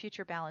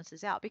future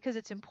balances out, because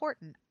it's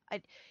important.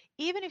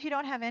 Even if you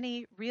don't have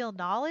any real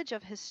knowledge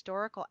of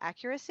historical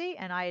accuracy,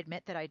 and I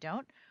admit that I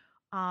don't,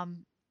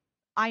 um,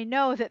 I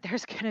know that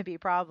there's going to be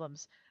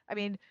problems. I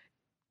mean,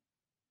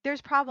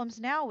 there's problems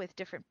now with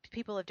different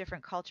people of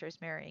different cultures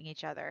marrying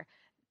each other.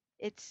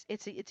 It's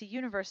a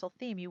universal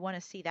theme. You want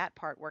to see that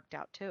part worked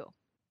out too.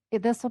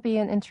 This will be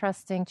an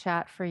interesting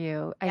chat for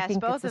you. I Yes,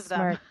 think it's both a of them.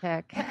 smart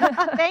pick.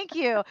 Thank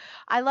you.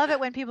 I love it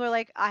when people are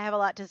like, I have a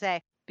lot to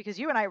say, because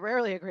you and I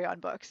rarely agree on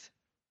books.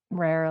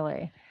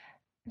 Rarely.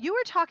 You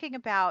were talking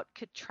about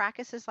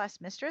Katrakis'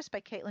 Last Mistress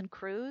by Caitlin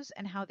Cruz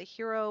and how the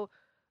hero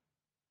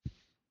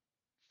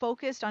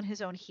focused on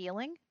his own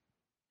healing.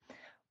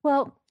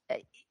 Well,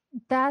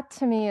 that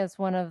to me is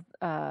one of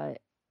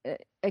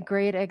a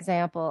great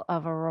example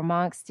of a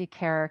Romangsty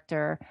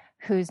character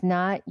who's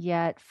not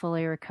yet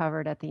fully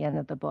recovered at the end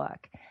of the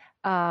book.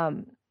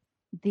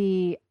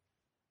 The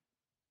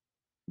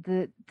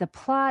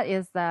plot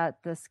is that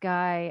this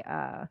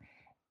guy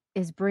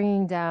is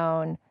bringing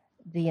down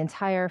the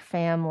entire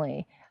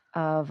family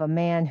of a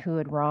man who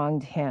had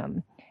wronged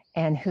him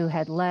and who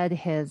had led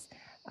his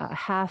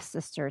half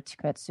sister to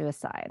commit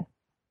suicide.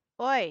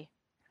 Oi.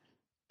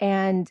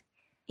 And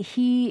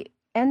he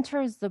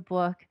enters the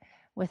book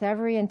with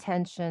every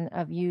intention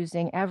of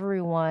using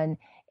everyone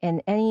in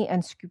any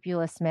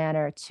unscrupulous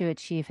manner to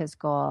achieve his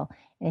goal.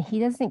 And he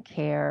doesn't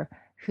care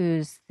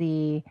who's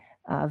the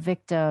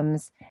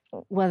victims,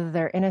 whether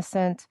they're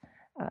innocent.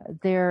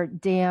 They're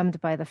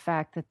damned by the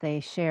fact that they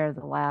share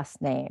the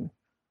last name.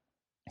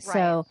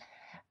 Right.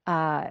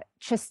 So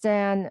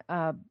Tristan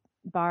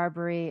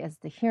Barbary is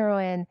the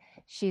heroine.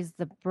 She's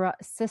the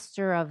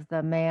sister of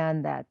the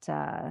man that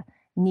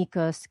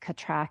Nikos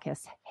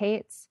Katrakis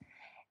hates.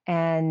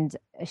 And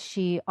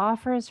she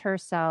offers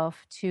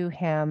herself to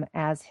him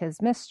as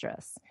his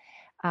mistress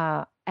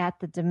at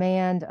the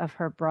demand of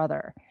her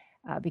brother.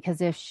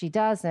 Because if she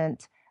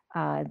doesn't,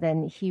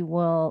 then he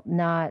will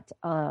not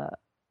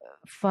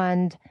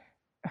fund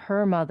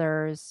her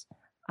mother's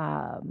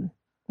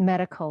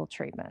medical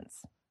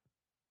treatments.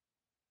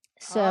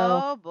 So,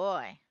 oh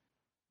boy.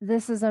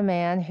 This is a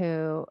man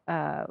who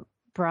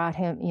brought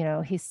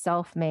him, he's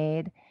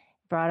self-made,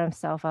 brought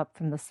himself up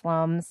from the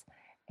slums.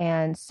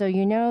 And so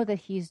you know that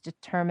he's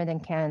determined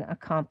and can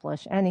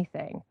accomplish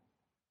anything.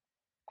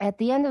 At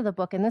the end of the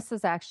book, and this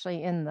is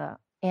actually in the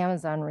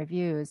Amazon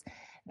reviews,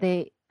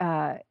 the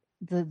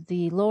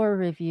lower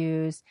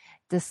reviews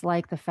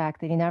dislike the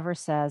fact that he never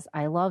says,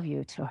 I love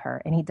you to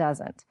her, and he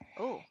doesn't.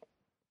 Oh.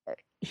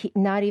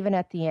 Not even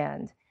at the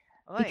end.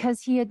 Oy.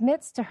 Because he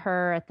admits to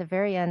her at the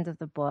very end of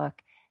the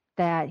book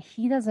that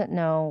he doesn't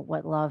know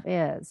what love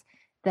is,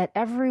 that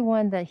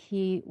everyone that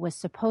he was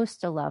supposed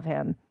to love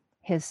him,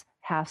 his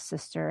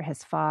half-sister,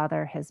 his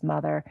father, his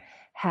mother,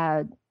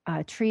 had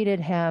treated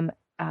him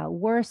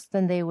worse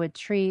than they would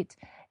treat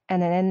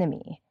an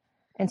enemy.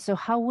 And so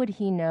how would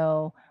he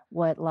know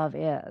what love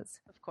is?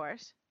 Of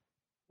course.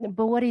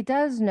 But what he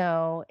does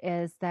know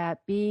is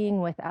that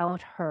being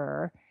without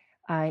her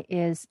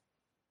is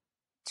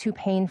too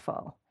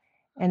painful,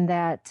 and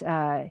that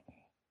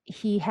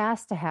he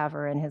has to have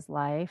her in his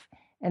life,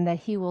 and that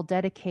he will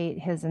dedicate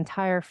his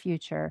entire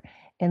future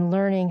in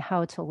learning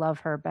how to love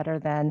her better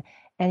than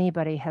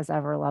anybody has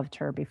ever loved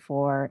her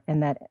before,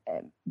 and that,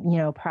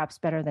 perhaps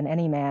better than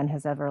any man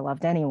has ever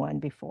loved anyone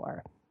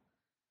before.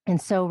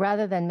 And so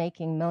rather than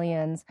making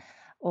millions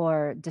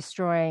or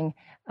destroying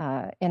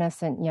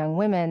innocent young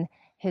women,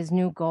 his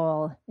new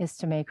goal is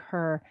to make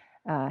her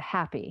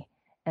happy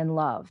and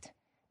loved.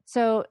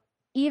 So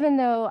even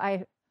though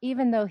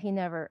he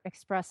never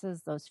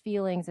expresses those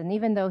feelings, and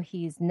even though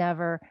he's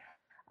never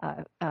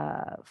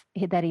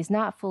that he's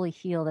not fully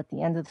healed at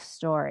the end of the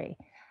story,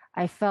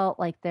 I felt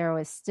like there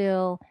was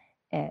still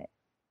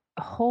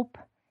hope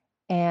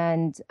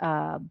and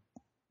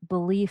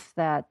belief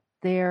that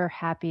their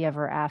happy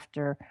ever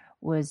after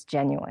was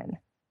genuine.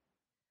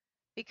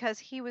 Because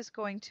he was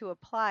going to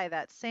apply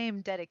that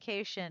same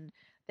dedication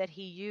that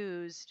he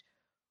used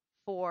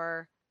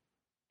for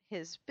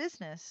his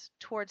business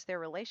towards their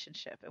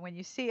relationship. And when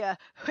you see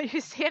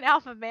an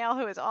alpha male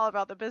who is all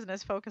about the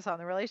business, focus on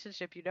the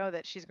relationship, you know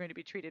that she's going to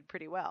be treated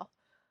pretty well.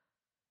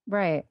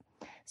 Right.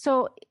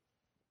 So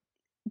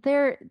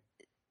there,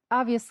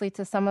 obviously,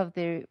 to some of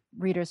the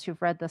readers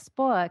who've read this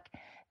book,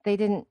 they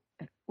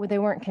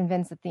weren't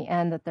convinced at the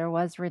end that there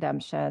was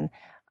redemption.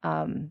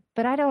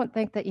 But I don't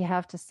think that you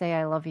have to say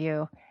I love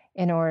you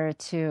in order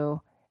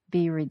to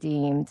be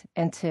redeemed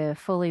and to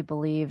fully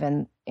believe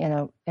in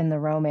the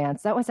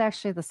romance. That was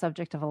actually the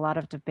subject of a lot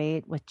of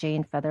debate with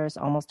Jane Feather's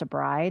Almost a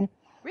Bride.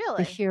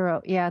 Really?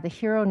 The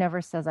hero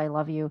never says I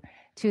love you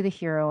to the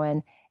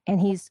heroine, and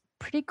he's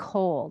pretty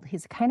cold.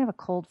 He's kind of a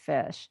cold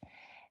fish.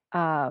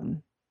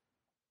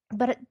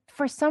 But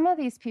for some of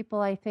these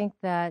people, I think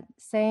that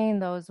saying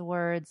those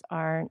words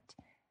aren't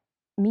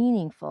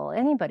meaningful.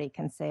 Anybody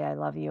can say I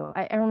love you.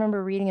 I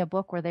remember reading a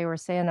book where they were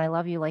saying I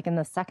love you like in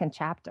the second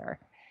chapter.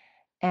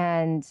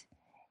 And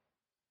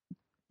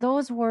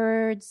those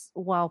words,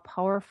 while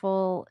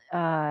powerful,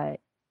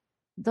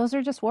 those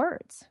are just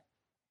words.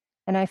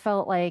 And I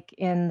felt like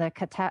in the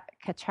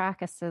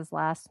Katrakis'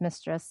 Last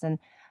Mistress and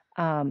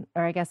or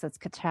I guess it's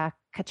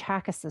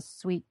Kachakis'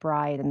 Sweet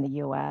Bride in the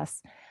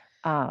U.S.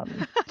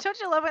 Don't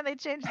you love when they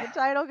change the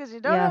title because you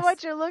don't know Yes.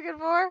 what you're looking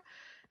for?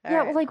 All Yeah,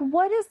 right. well, like,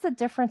 what is the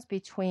difference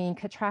between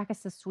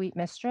Kachakis' Sweet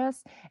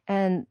Mistress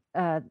and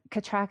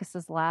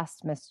Kachakis'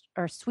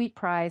 or Sweet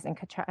Prize and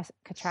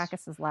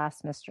Kachakis'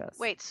 Last Mistress?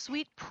 Wait,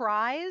 Sweet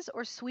Prize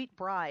or Sweet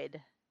Bride?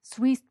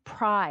 Sweet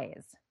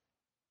Prize.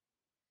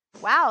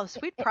 Wow,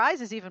 Sweet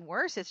Prize is even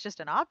worse. It's just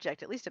an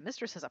object. At least a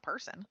mistress is a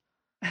person.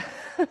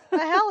 The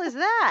hell is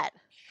that?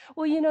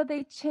 Well,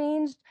 they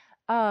changed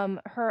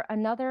her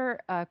another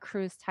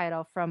cruise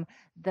title from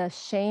the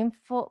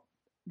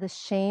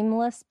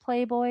shameless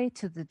Playboy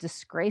to the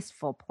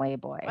disgraceful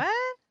Playboy.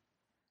 What?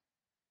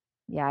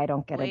 Yeah, I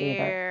don't get it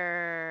either.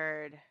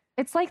 Weird.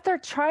 It's like they're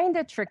trying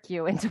to trick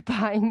you into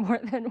buying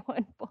more than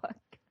one book.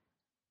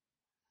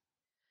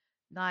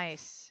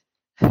 Nice.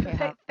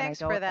 Okay,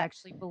 Thanks I for don't that.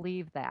 actually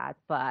believe that,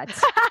 but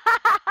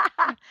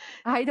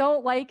I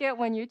don't like it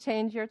when you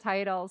change your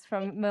titles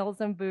from Mills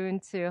and Boone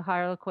to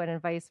Harlequin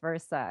and vice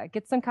versa.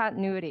 Get some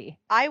continuity.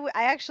 I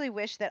actually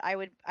wish that I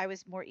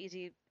was more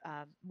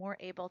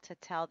able to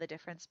tell the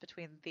difference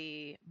between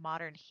the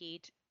Modern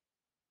Heat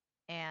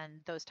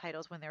and those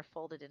titles when they're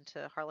folded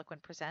into Harlequin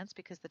Presents,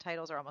 because the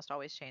titles are almost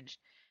always changed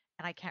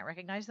and I can't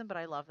recognize them, but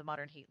I love the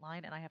Modern Heat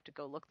line and I have to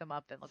go look them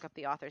up and look up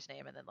the author's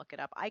name and then look it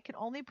up. I can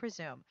only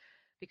presume,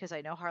 because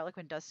I know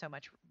Harlequin does so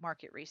much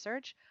market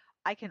research,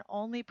 I can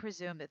only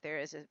presume that there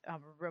is a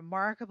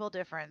remarkable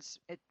difference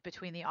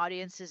between the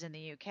audiences in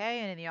the UK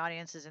and in the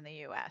audiences in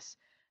the US.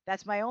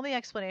 That's my only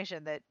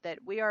explanation, that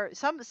we are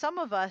some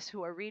of us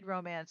who read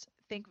romance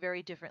think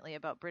very differently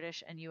about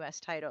British and US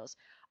titles.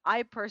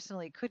 I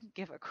personally couldn't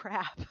give a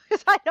crap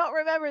because I don't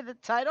remember the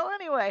title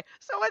anyway.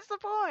 So what's the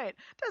point?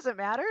 Doesn't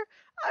matter.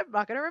 I'm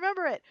not going to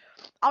remember it.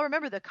 I'll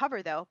remember the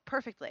cover though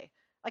perfectly.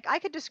 Like, I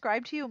could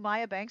describe to you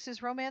Maya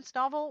Banks's romance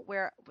novel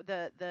where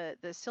the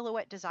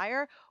Silhouette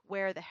Desire,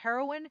 where the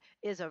heroine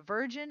is a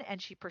virgin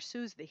and she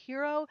pursues the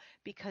hero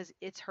because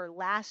it's her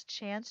last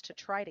chance to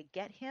try to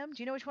get him.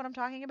 Do you know which one I'm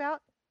talking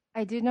about?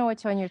 I do know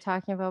which one you're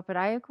talking about, but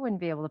I wouldn't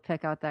be able to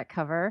pick out that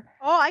cover.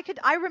 Oh, I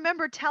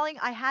remember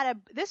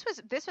this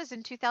was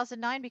in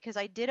 2009 because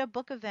I did a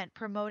book event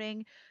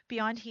promoting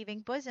Beyond Heaving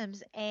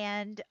Bosoms,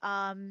 and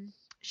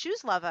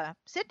Shoes Lover,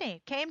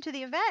 Sydney, came to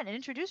the event and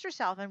introduced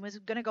herself and was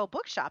going to go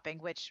book shopping,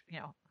 which,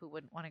 who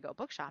wouldn't want to go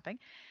book shopping?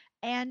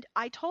 And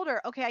I told her,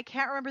 okay, I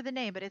can't remember the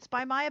name, but it's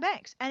by Maya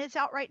Banks and it's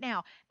out right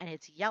now and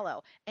it's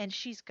yellow and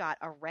she's got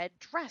a red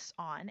dress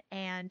on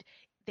and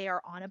they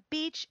are on a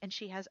beach and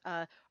she has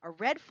a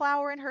red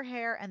flower in her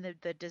hair and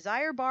the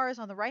desire bar is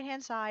on the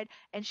right-hand side.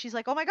 And she's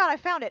like, oh my God, I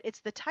found it. It's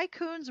the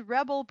Tycoon's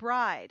Rebel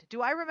Bride.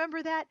 Do I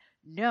remember that?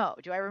 No.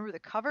 Do I remember the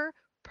cover?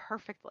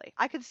 Perfectly.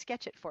 I could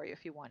sketch it for you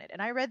if you wanted.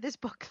 And I read this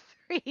book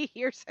 3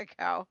 years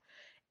ago.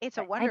 It's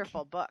a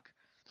wonderful book.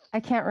 I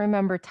can't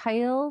remember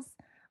titles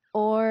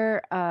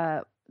or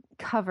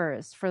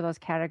covers for those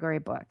category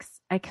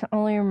books. I can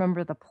only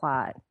remember the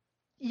plot.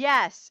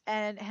 Yes,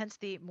 and hence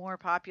the more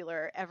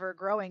popular,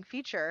 ever-growing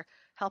feature,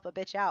 Help a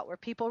Bitch Out, where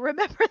people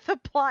remember the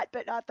plot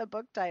but not the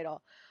book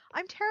title.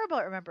 I'm terrible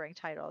at remembering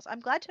titles. I'm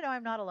glad to know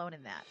I'm not alone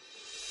in that.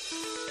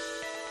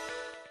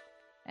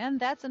 And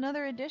that's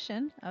another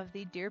edition of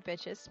the Dear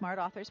Bitches Smart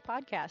Authors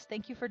podcast.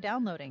 Thank you for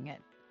downloading it.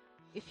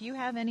 If you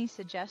have any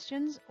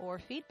suggestions or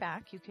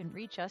feedback, you can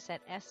reach us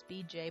at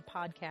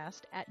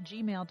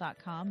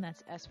sbjpodcast@gmail.com.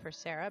 That's S for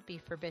Sarah, B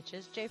for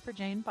Bitches, J for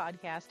Jane,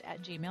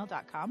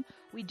 podcast@gmail.com.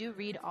 We do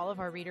read all of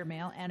our reader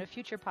mail, and a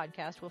future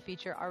podcast will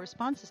feature our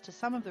responses to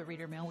some of the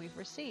reader mail we've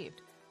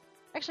received.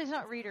 Actually, it's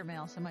not reader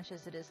mail so much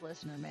as it is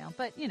listener mail,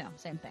 but,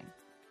 same thing.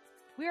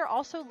 We are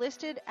also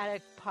listed at a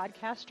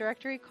podcast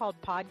directory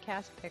called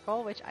Podcast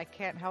Pickle, which I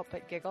can't help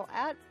but giggle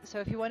at. So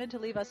if you wanted to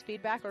leave us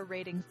feedback or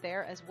ratings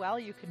there as well,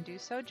 you can do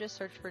so. Just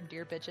search for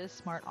Dear Bitches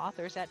Smart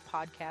Authors at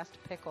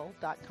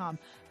podcastpickle.com.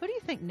 Who do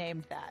you think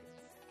named that?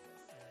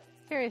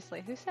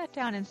 Seriously, who sat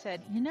down and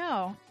said,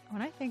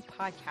 when I think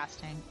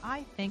podcasting,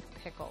 I think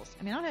pickles.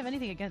 I mean, I don't have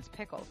anything against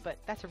pickles, but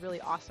that's a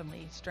really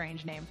awesomely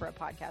strange name for a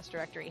podcast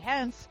directory.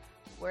 Hence,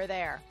 we're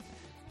there.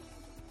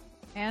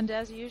 And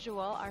as usual,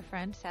 our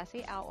friend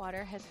Sassy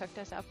Outwater has hooked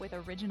us up with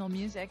original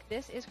music.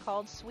 This is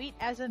called Sweet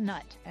as a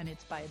Nut, and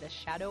it's by the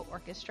Shadow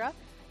Orchestra.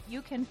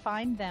 You can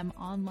find them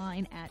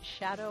online at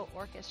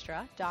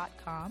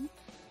shadoworchestra.com,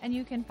 and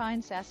you can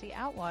find Sassy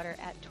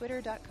Outwater at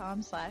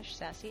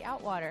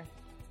twitter.com/sassyoutwater.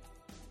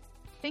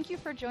 Thank you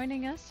for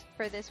joining us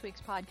for this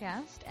week's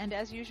podcast, and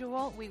as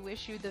usual, we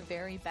wish you the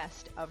very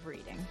best of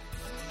reading.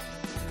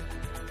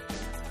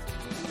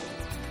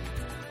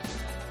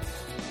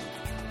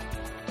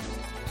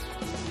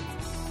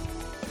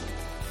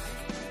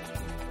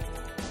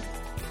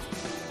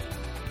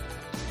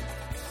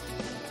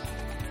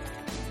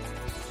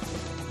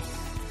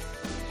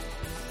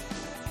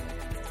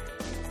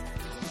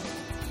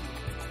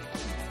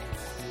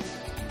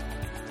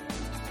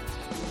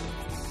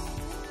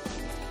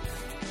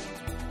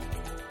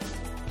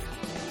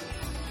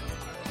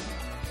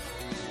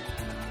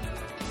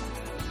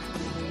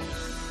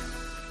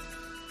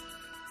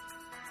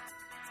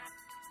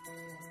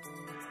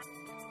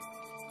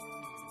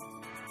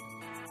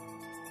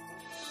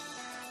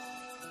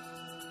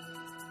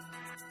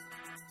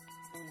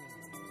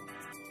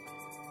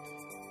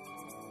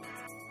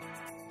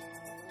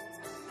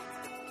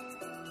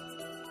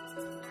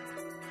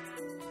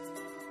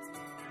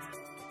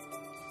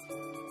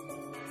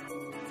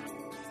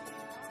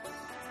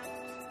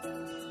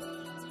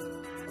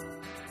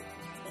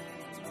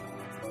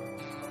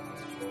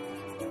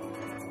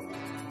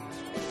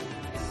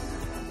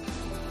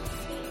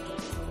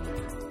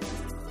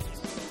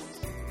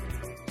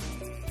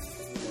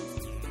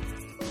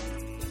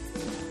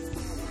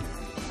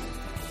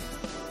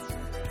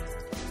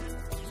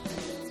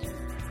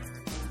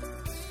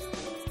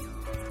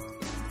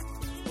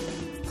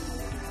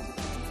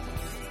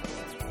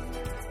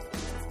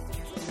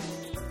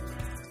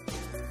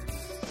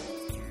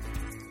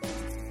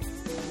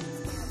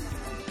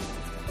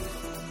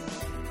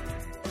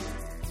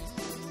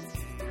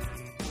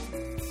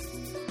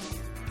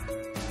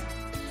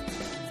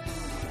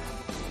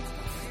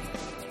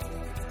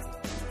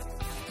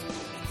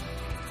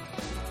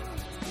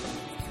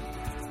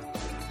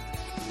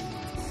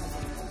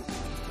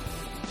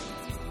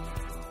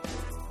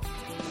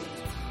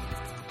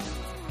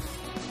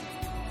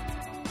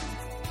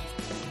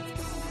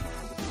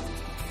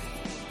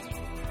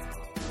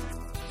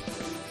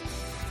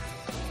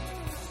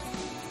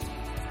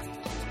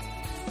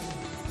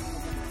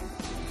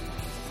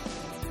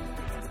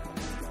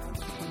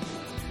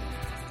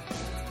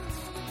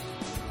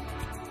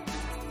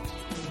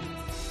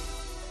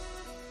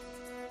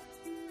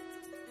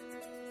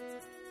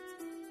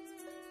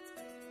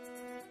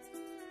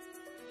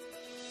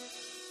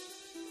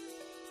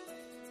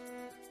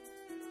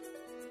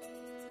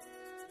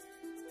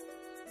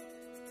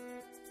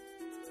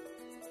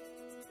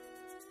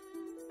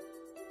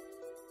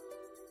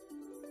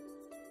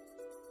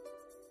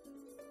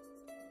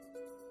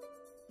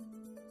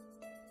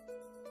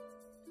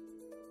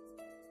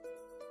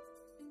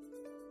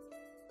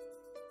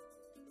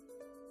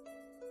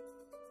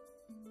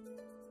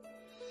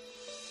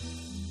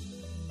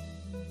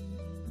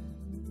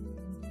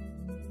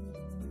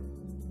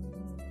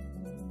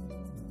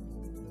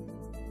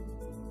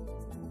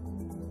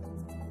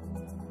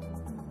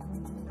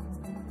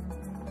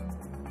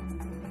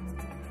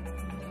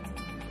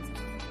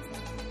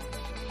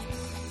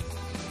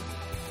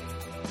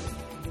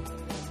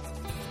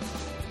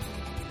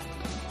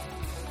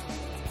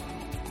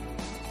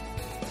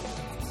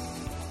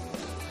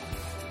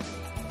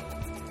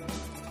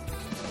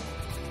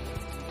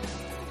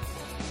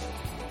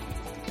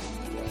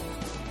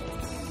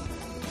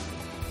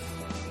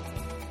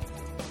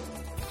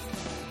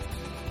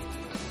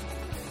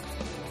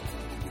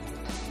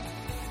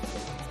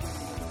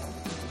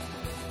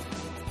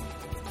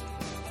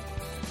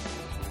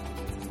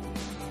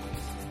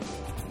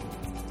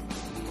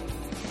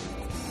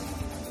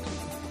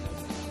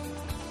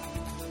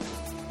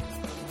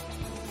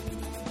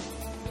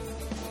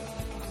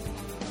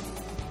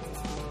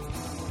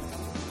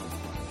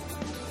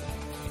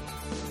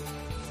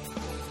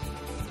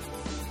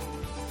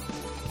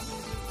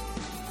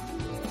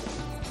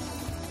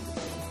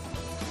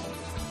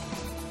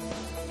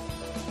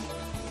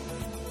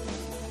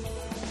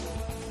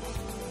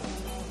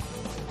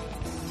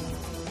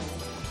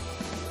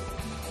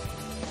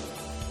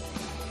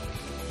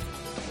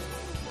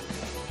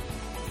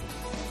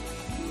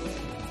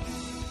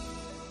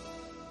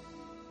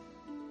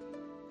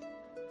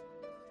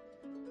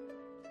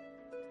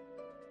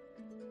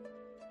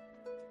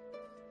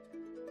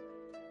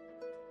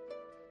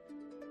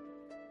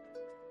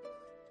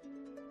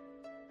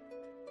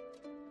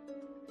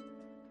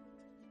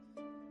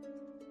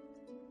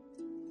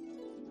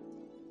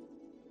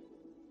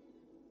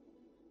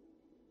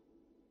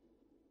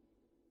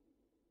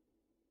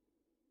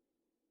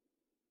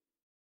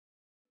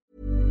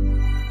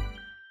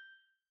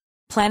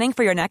 Planning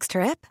for your next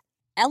trip?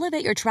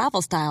 Elevate your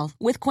travel style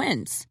with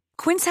Quince.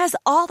 Quince has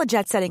all the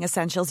jet-setting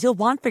essentials you'll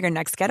want for your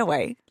next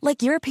getaway,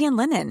 like European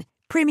linen,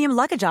 premium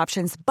luggage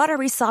options,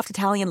 buttery soft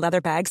Italian leather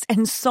bags,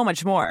 and so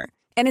much more.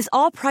 And is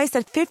all priced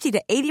at 50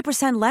 to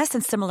 80% less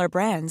than similar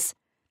brands.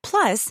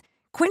 Plus,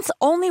 Quince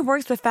only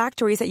works with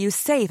factories that use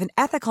safe and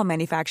ethical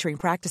manufacturing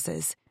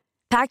practices.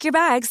 Pack your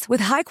bags with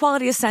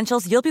high-quality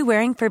essentials you'll be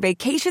wearing for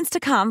vacations to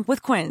come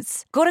with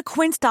Quince. Go to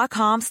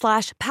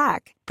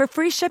quince.com/pack for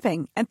free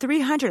shipping and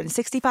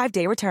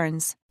 365-day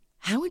returns.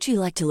 How would you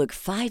like to look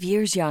 5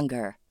 years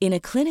younger? In a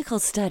clinical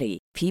study,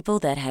 people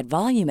that had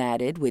volume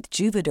added with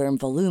Juvederm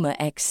Voluma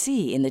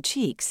XC in the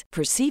cheeks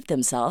perceived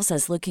themselves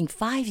as looking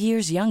 5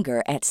 years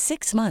younger at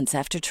 6 months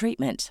after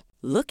treatment.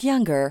 Look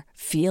younger,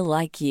 feel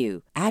like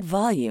you. Add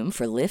volume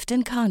for lift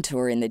and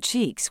contour in the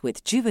cheeks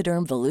with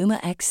Juvederm Voluma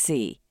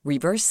XC.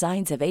 Reverse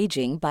signs of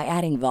aging by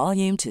adding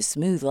volume to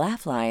smooth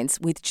laugh lines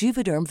with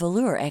Juvederm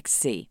Volure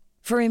XC.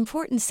 For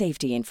important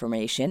safety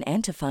information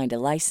and to find a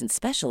licensed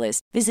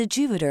specialist, visit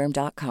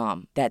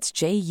Juvederm.com. That's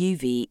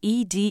JUVEDERM.com.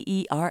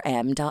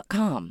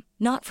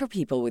 Not for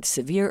people with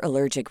severe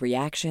allergic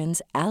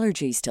reactions,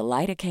 allergies to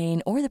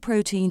lidocaine, or the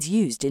proteins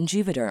used in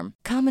Juvederm.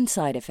 Common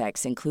side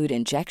effects include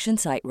injection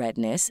site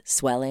redness,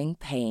 swelling,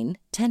 pain,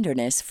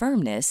 tenderness,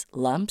 firmness,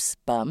 lumps,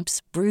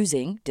 bumps,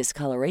 bruising,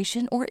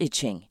 discoloration, or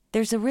itching.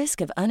 There's a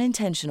risk of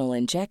unintentional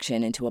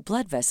injection into a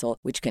blood vessel,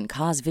 which can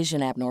cause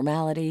vision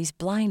abnormalities,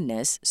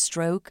 blindness,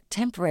 stroke,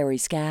 temporary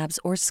scabs,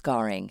 or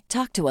scarring.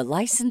 Talk to a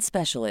licensed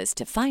specialist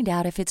to find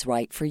out if it's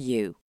right for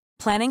you.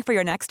 Planning for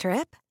your next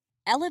trip?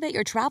 Elevate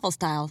your travel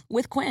style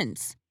with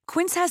Quince.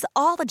 Quince has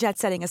all the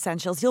jet-setting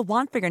essentials you'll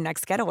want for your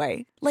next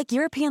getaway, like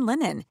European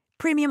linen,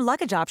 premium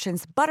luggage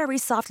options, buttery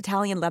soft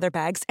Italian leather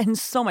bags, and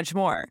so much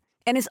more.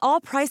 And is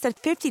all priced at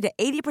 50 to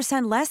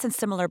 80% less than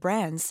similar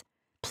brands.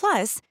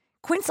 Plus,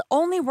 Quince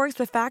only works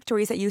with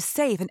factories that use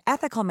safe and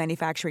ethical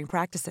manufacturing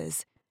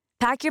practices.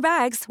 Pack your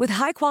bags with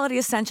high-quality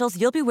essentials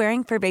you'll be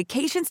wearing for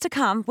vacations to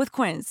come with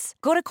Quince.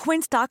 Go to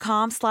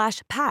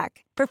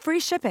quince.com/pack for free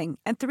shipping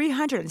and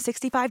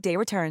 365-day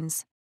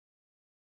returns.